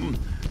 of them,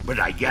 but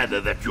I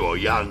gather that your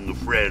young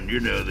friend,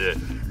 you know, the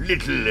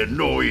little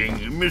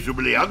annoying,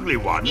 miserably ugly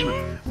one,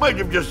 might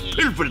have just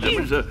pilfered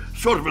them as a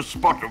sort of a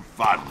spot of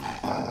fun.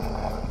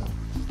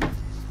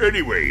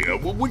 Anyway,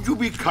 would you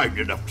be kind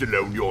enough to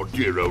loan your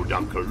dear old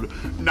uncle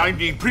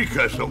 90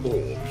 Precursor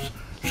orbs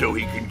so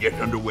he can get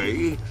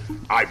underway?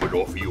 I would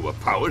offer you a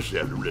power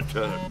cell in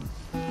return.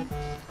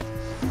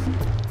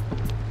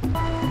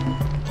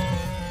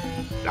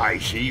 I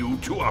see you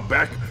two are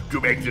back to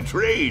make the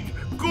trade.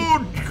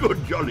 Good,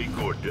 jolly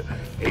good.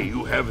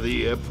 You have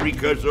the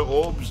Precursor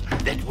orbs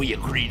that we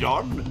agreed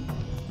on?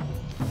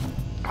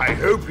 I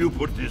hope you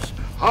put this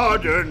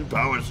hard-earned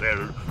power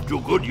cell to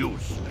good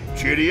use.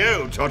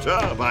 Cheerio,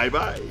 ta-ta,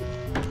 bye-bye.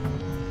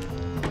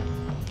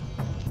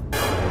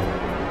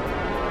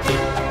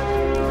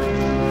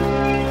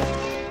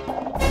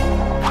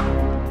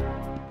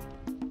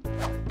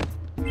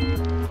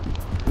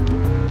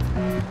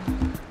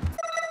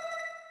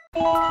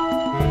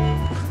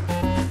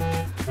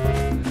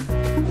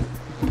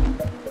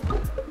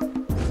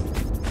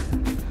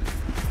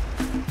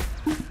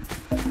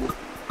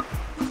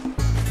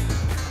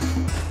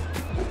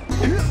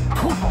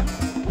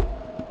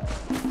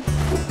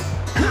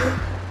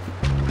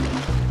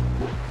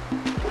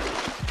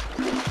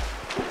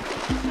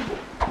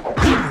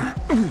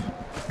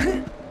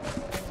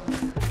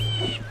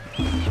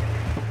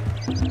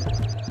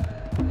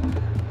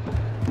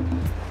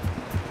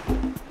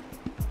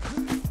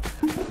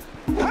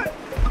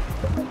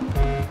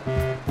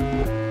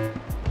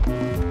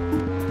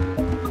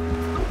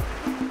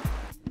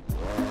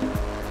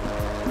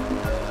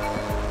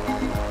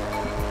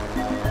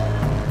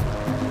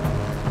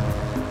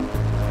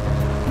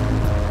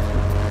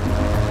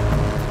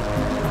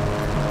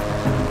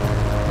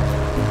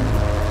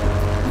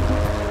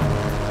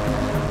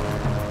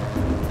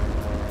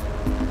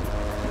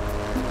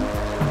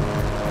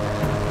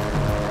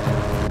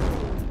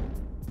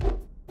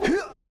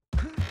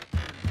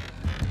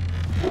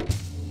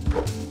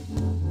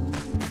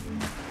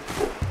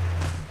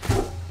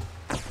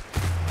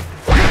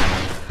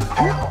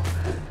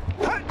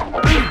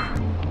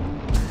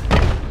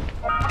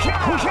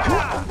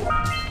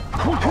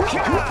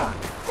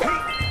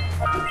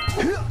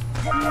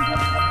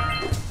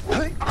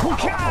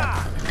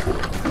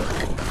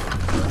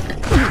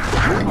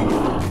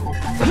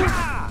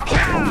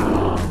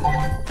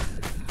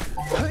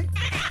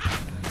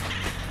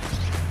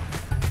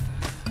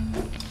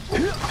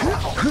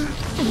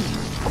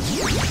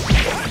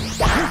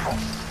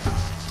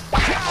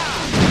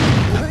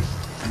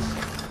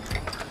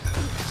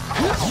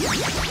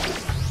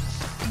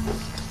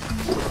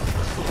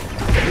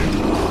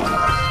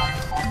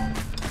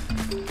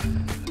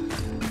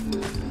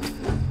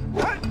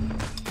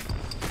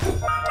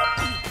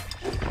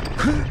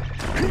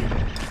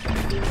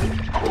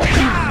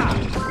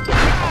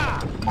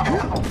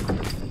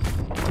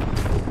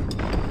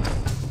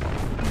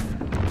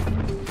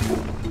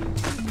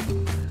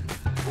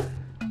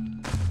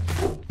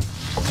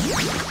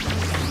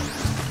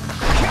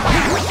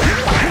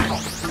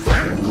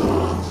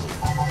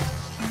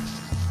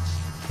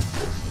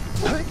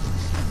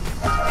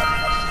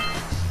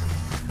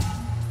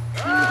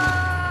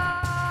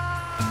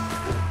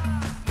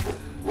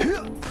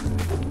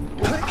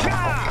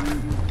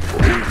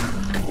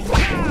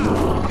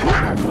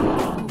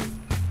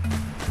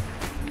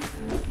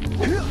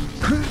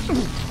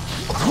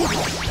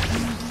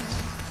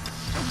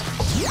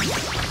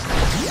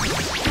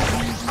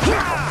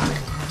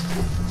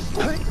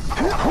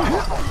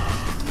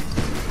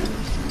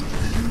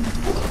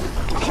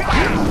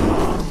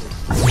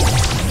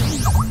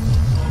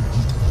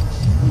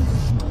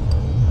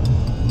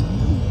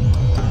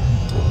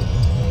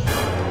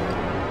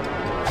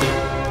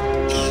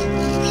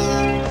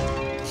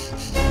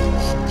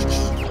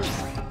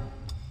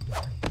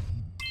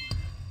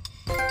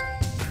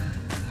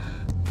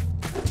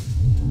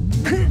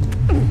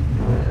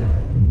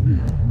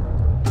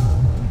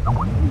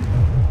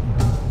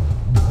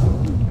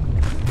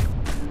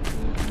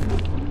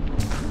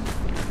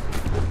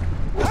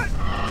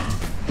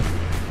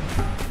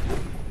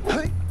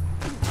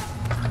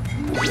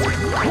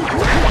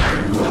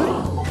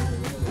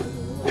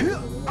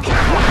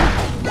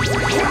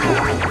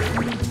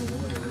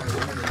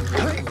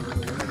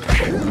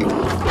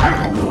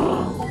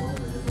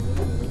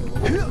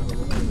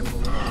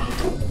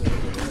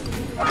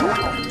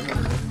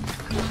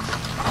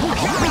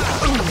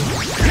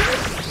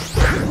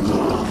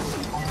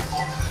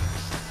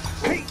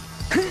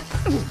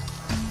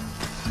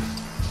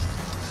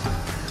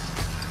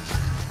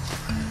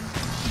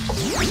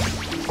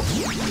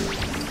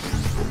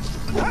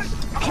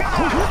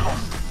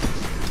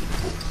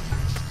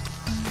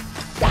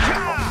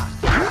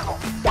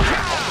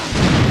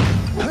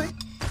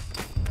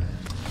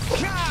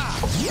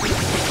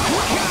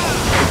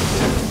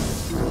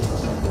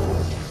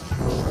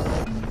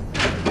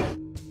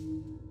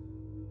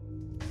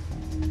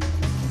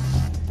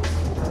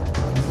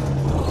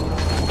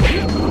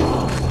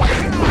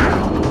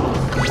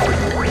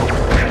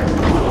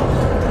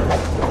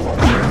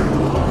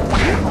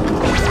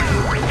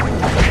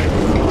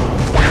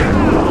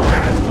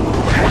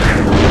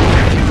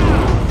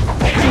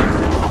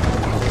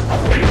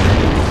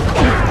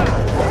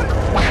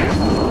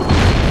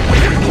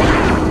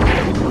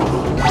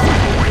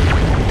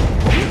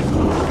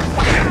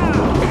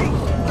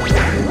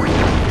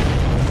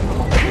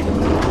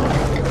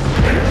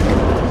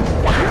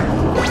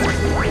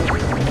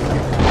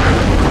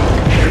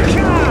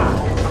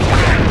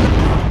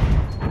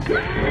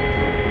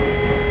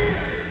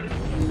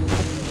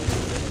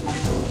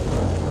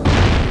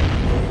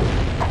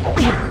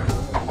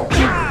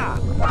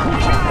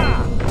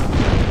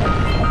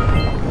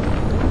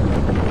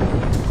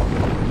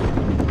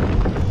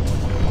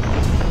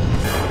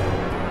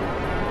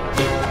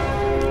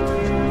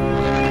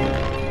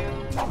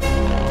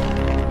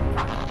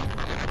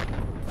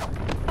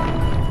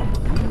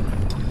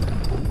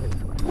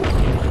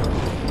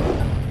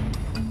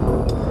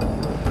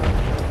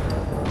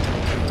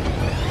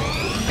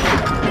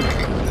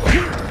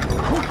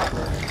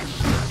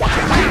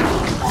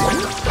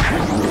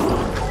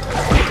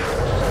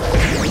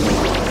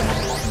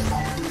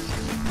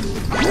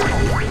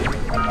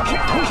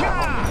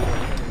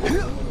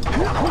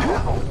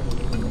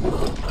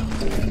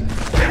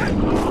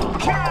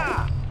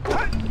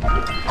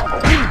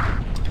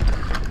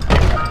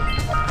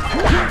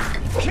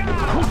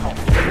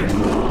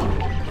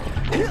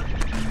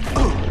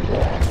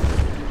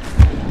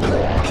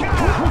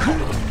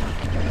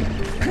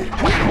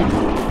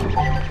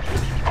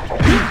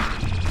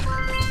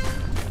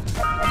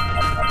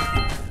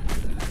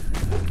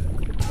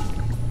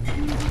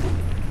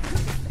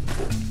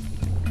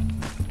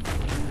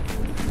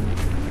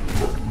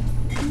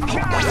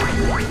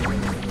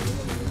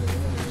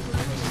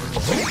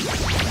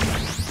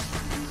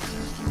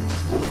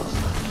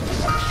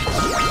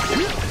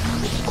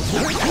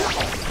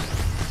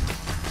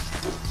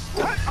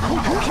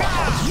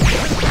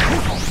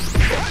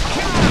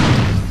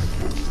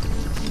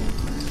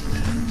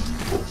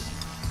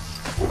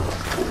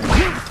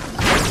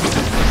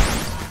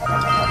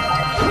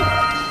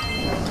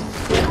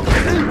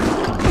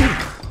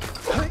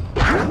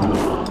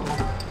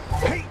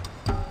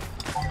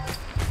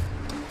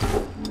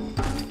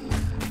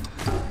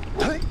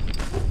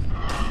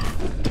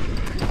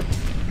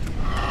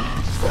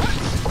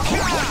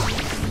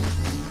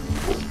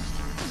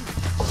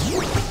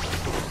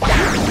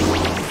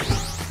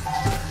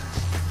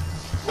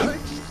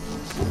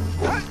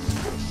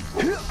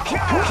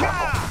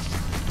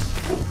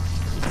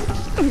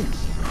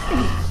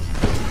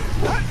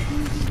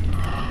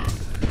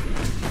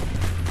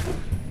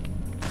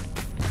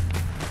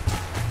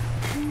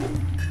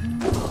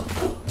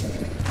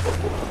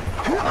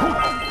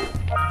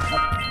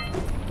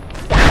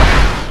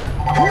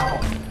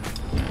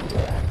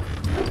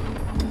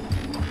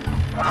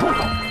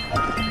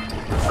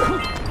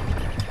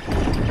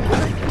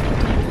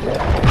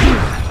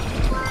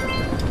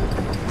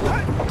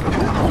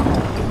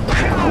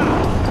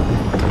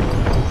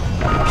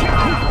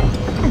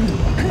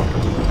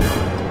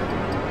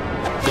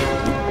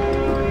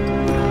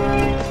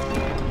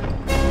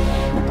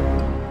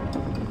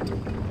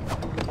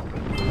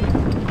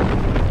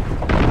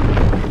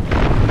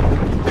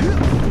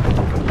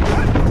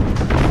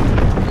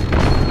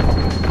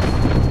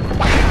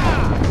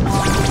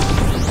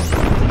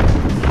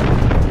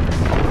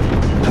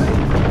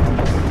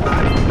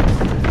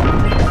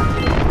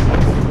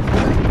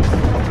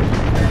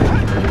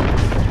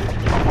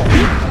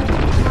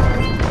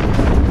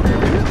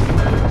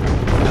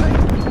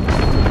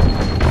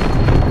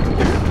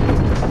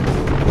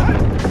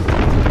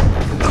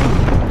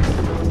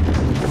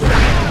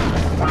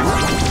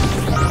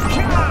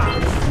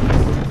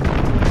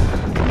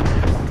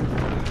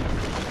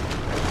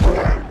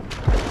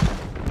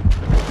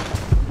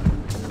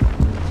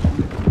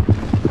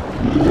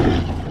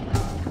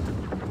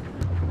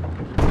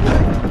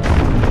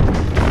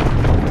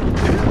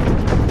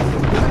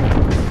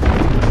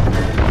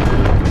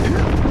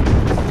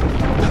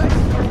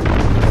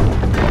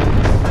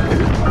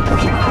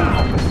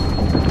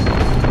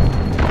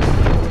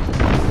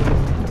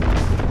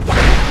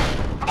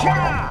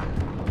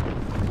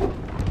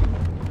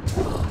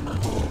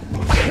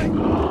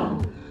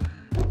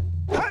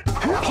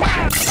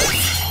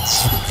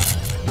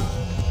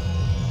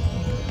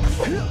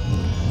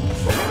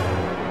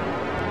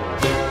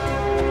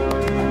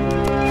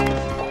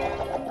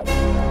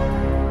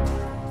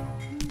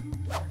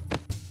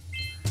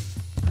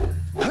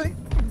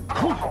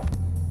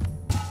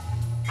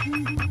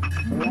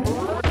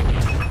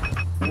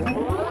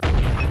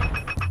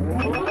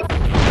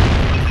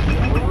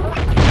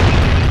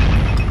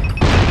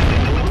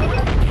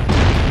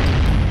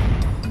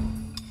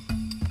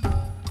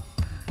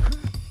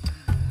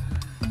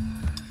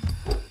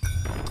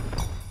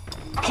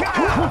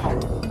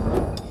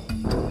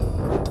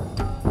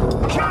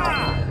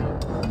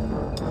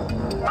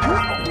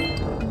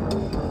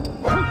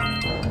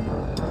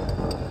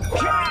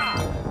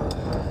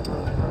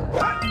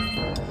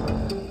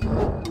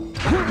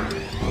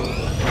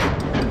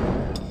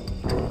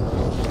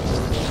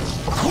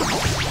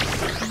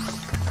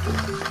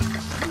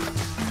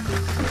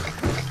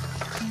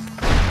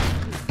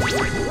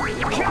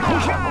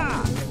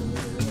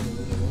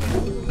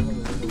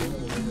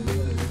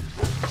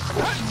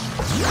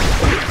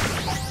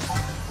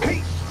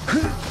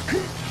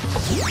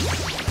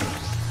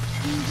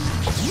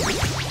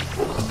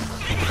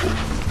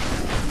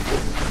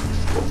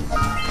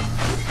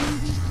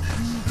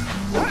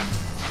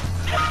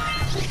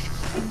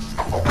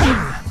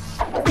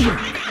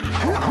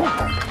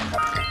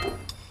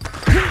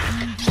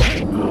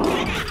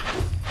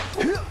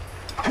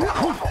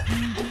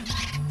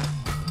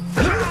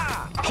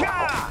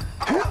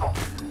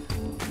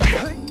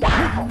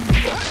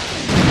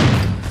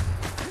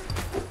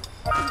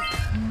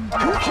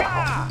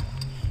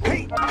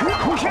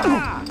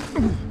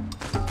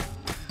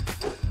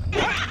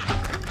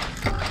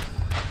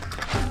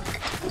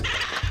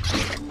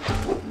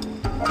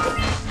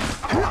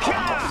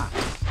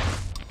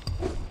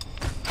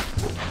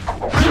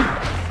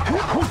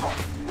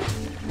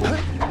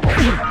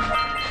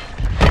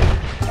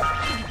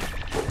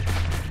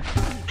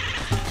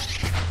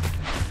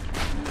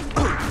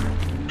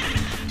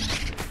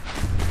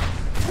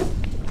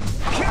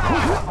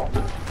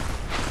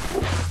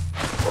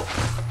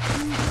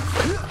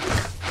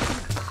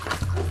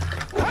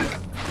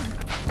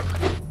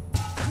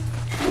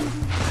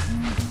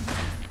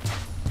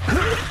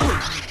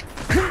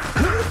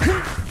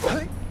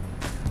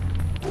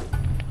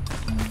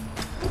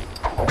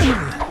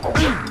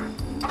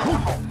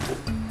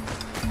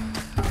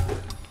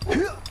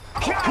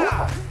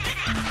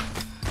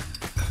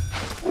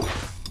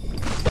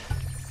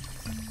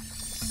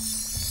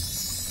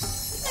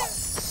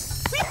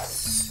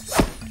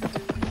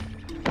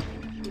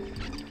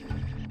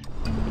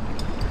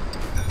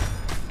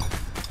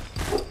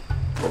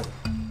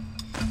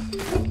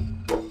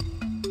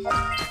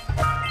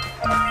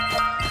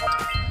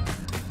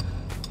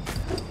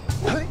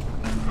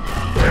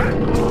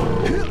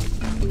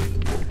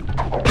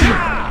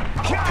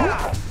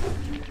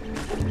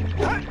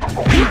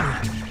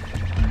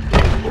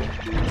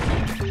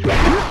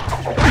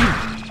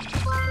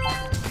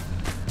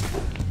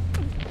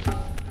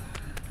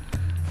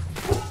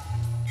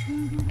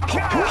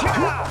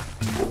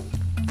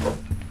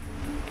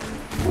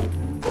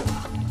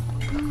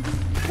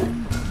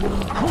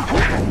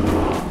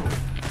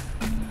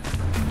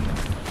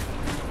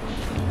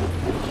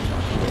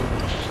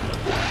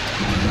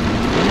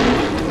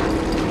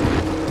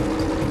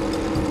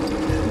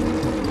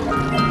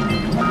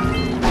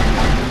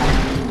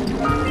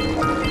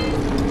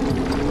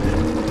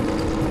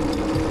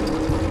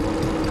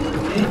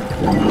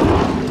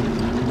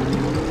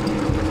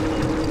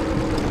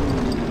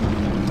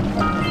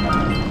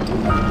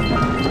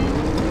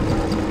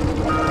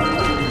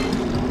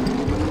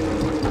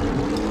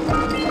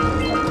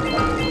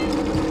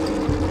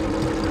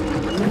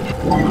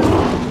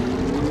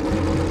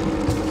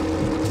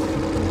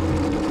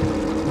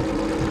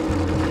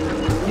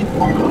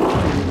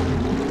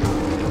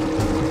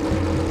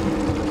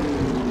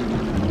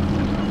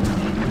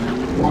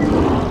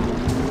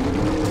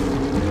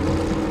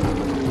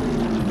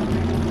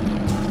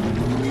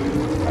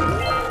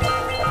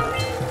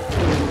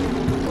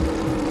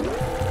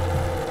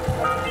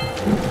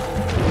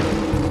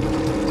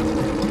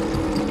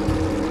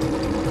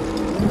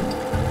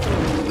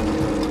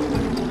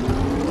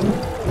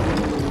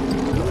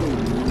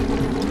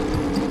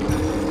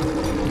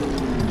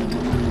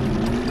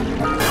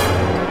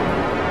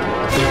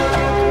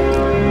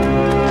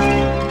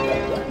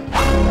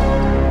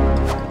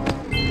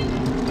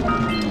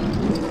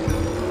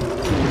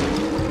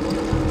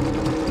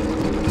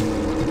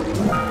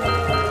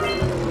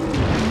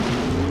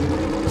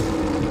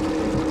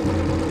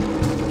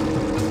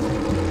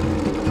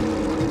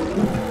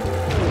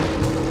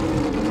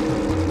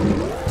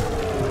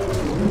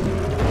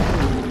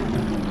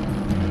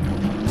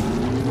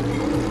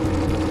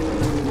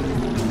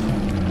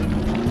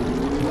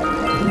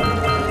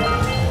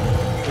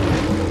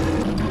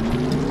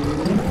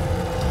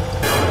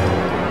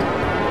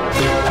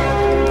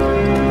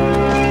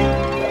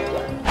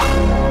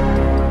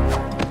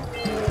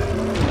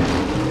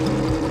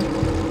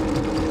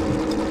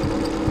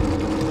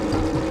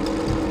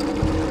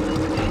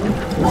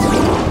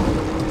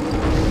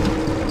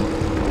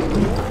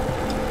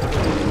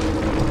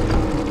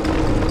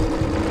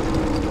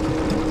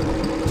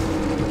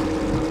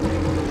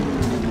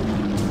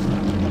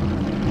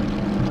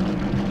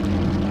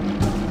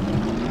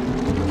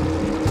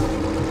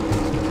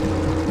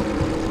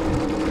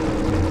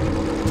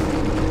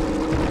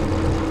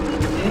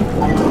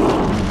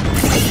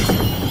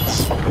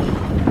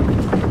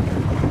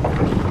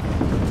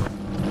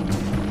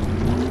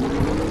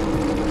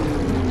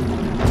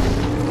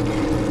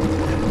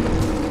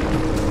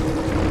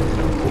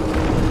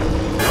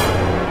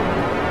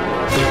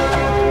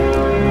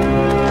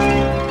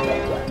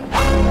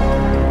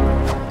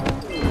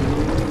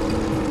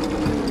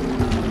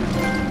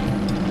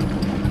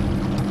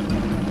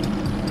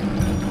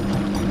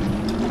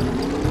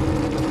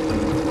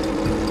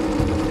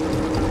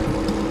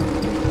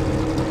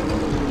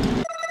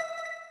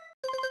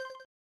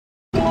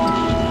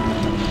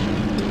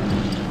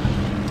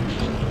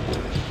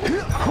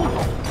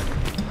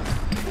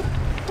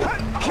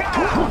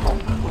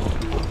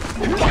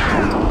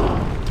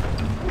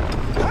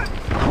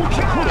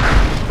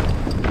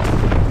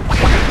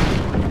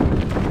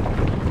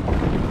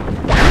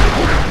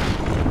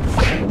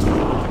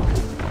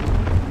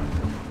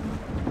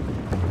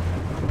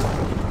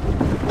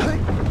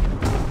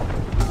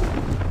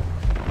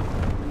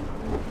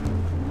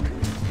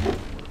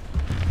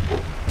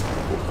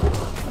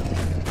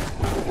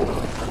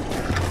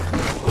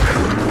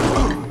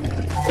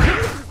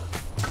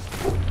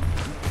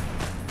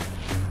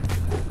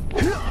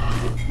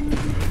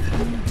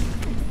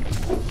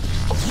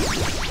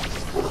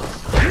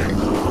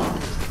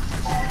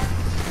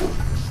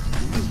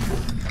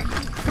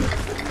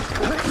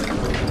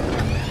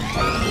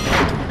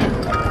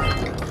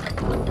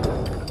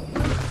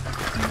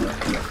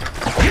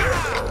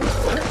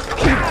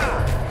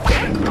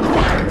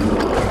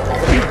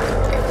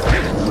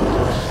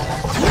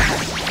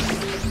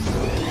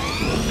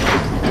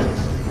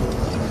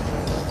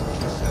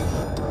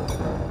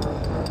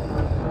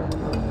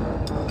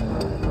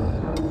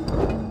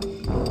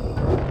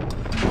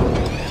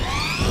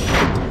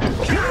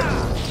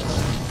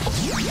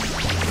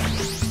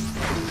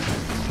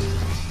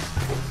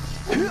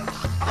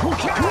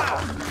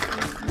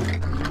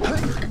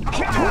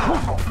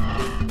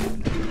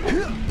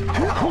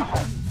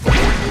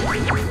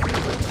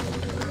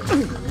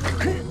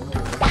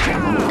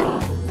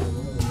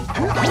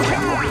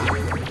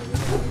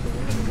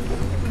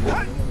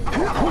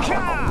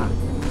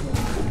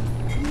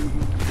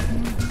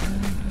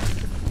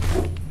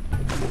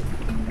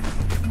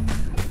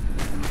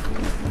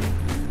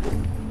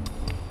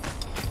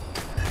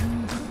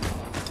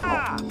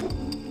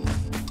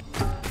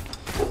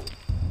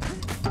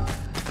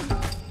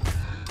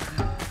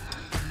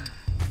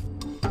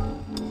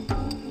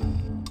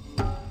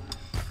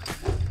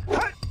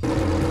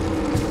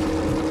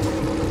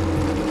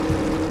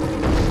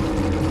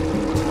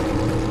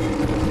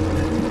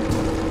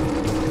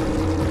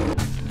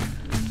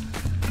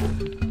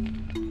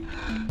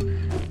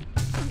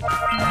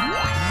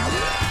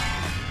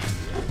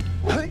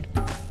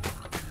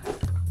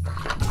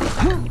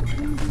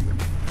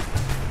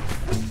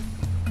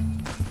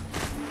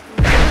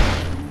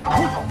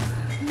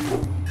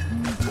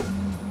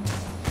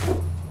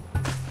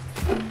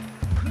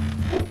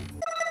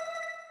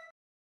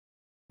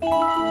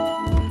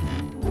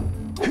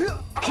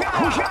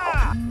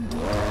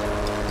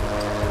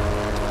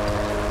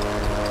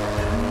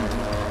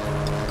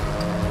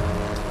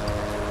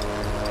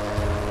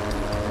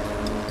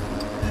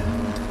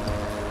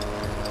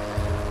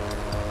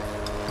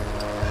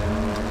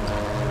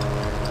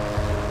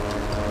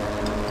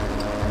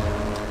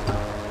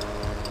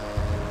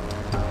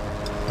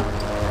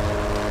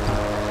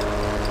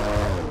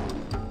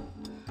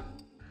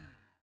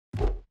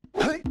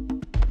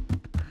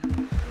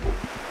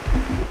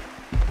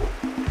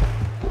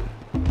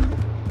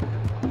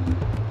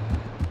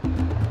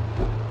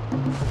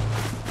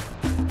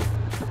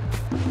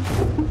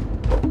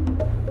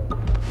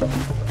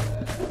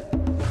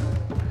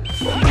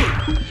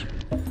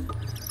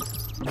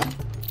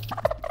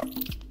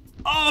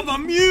 Oh, my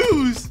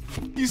muse!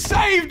 You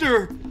saved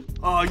her!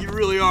 Oh, you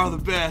really are the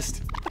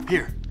best.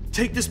 Here,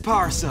 take this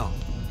power cell.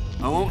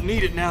 I won't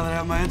need it now that I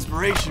have my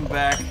inspiration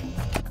back.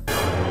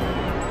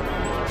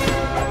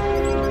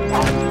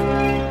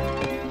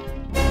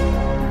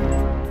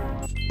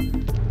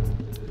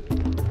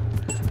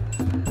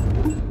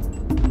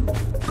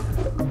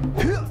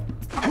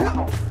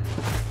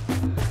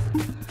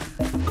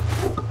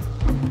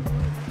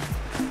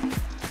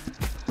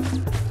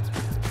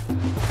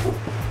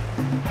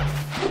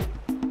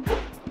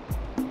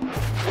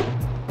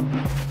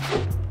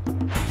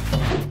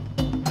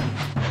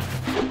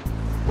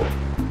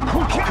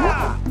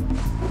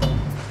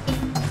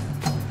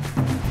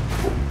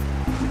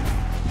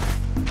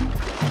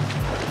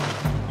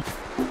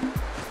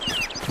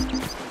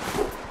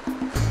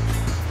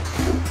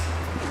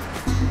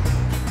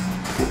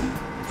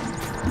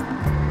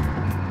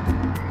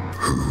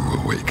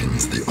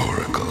 The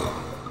Oracle.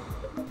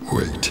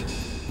 Wait,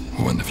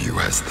 one of you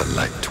has the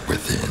light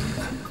within.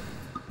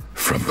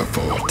 From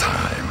before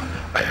time,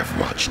 I have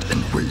watched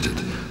and waited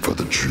for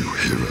the true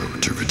hero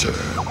to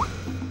return.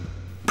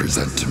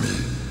 Present to me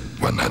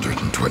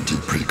 120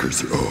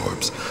 precursor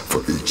orbs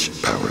for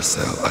each power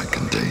cell I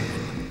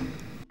contain.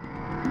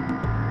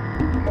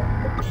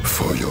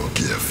 For your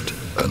gift,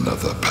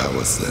 another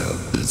power cell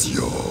is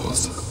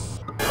yours.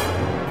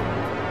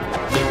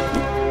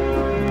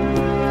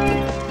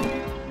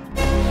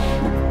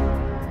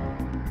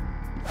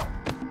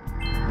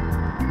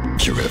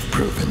 You have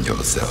proven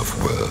yourself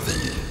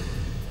worthy.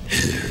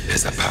 Here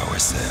is a power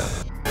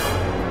cell.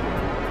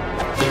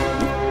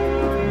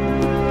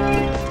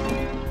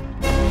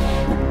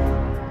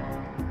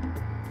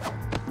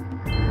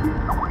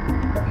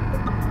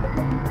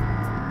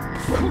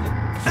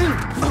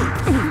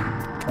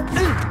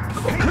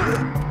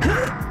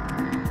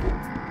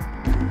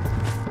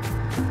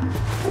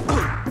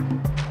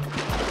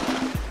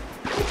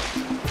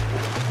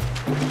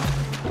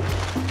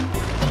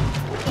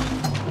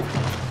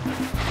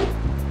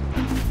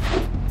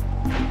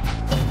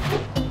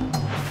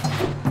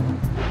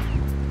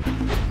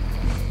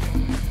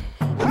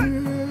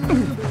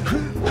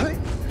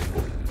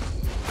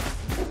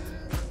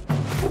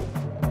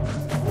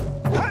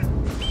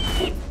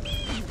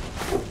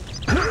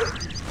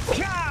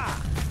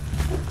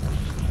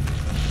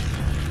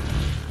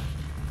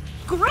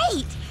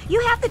 Great! You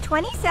have the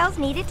 20 cells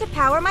needed to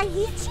power my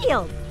heat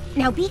shield.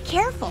 Now be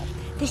careful.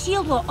 The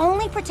shield will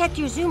only protect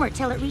your zoomer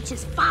till it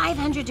reaches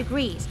 500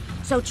 degrees,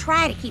 so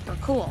try to keep her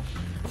cool.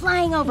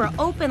 Flying over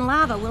open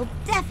lava will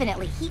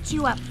definitely heat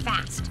you up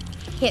fast.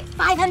 Hit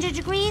 500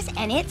 degrees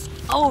and it's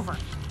over.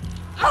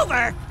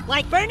 Over?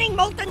 Like burning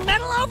molten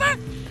metal over?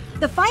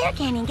 The fire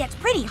canyon gets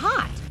pretty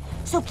hot,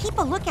 so keep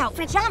a lookout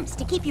for jumps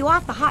to keep you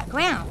off the hot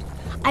ground.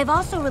 I've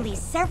also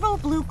released several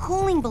blue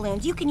cooling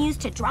balloons you can use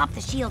to drop the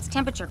shield's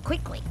temperature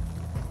quickly.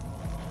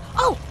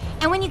 Oh,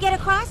 and when you get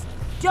across,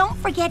 don't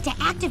forget to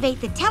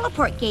activate the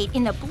teleport gate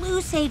in the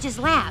Blue Sage's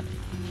lab.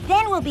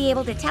 Then we'll be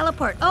able to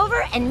teleport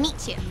over and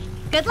meet you.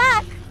 Good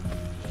luck!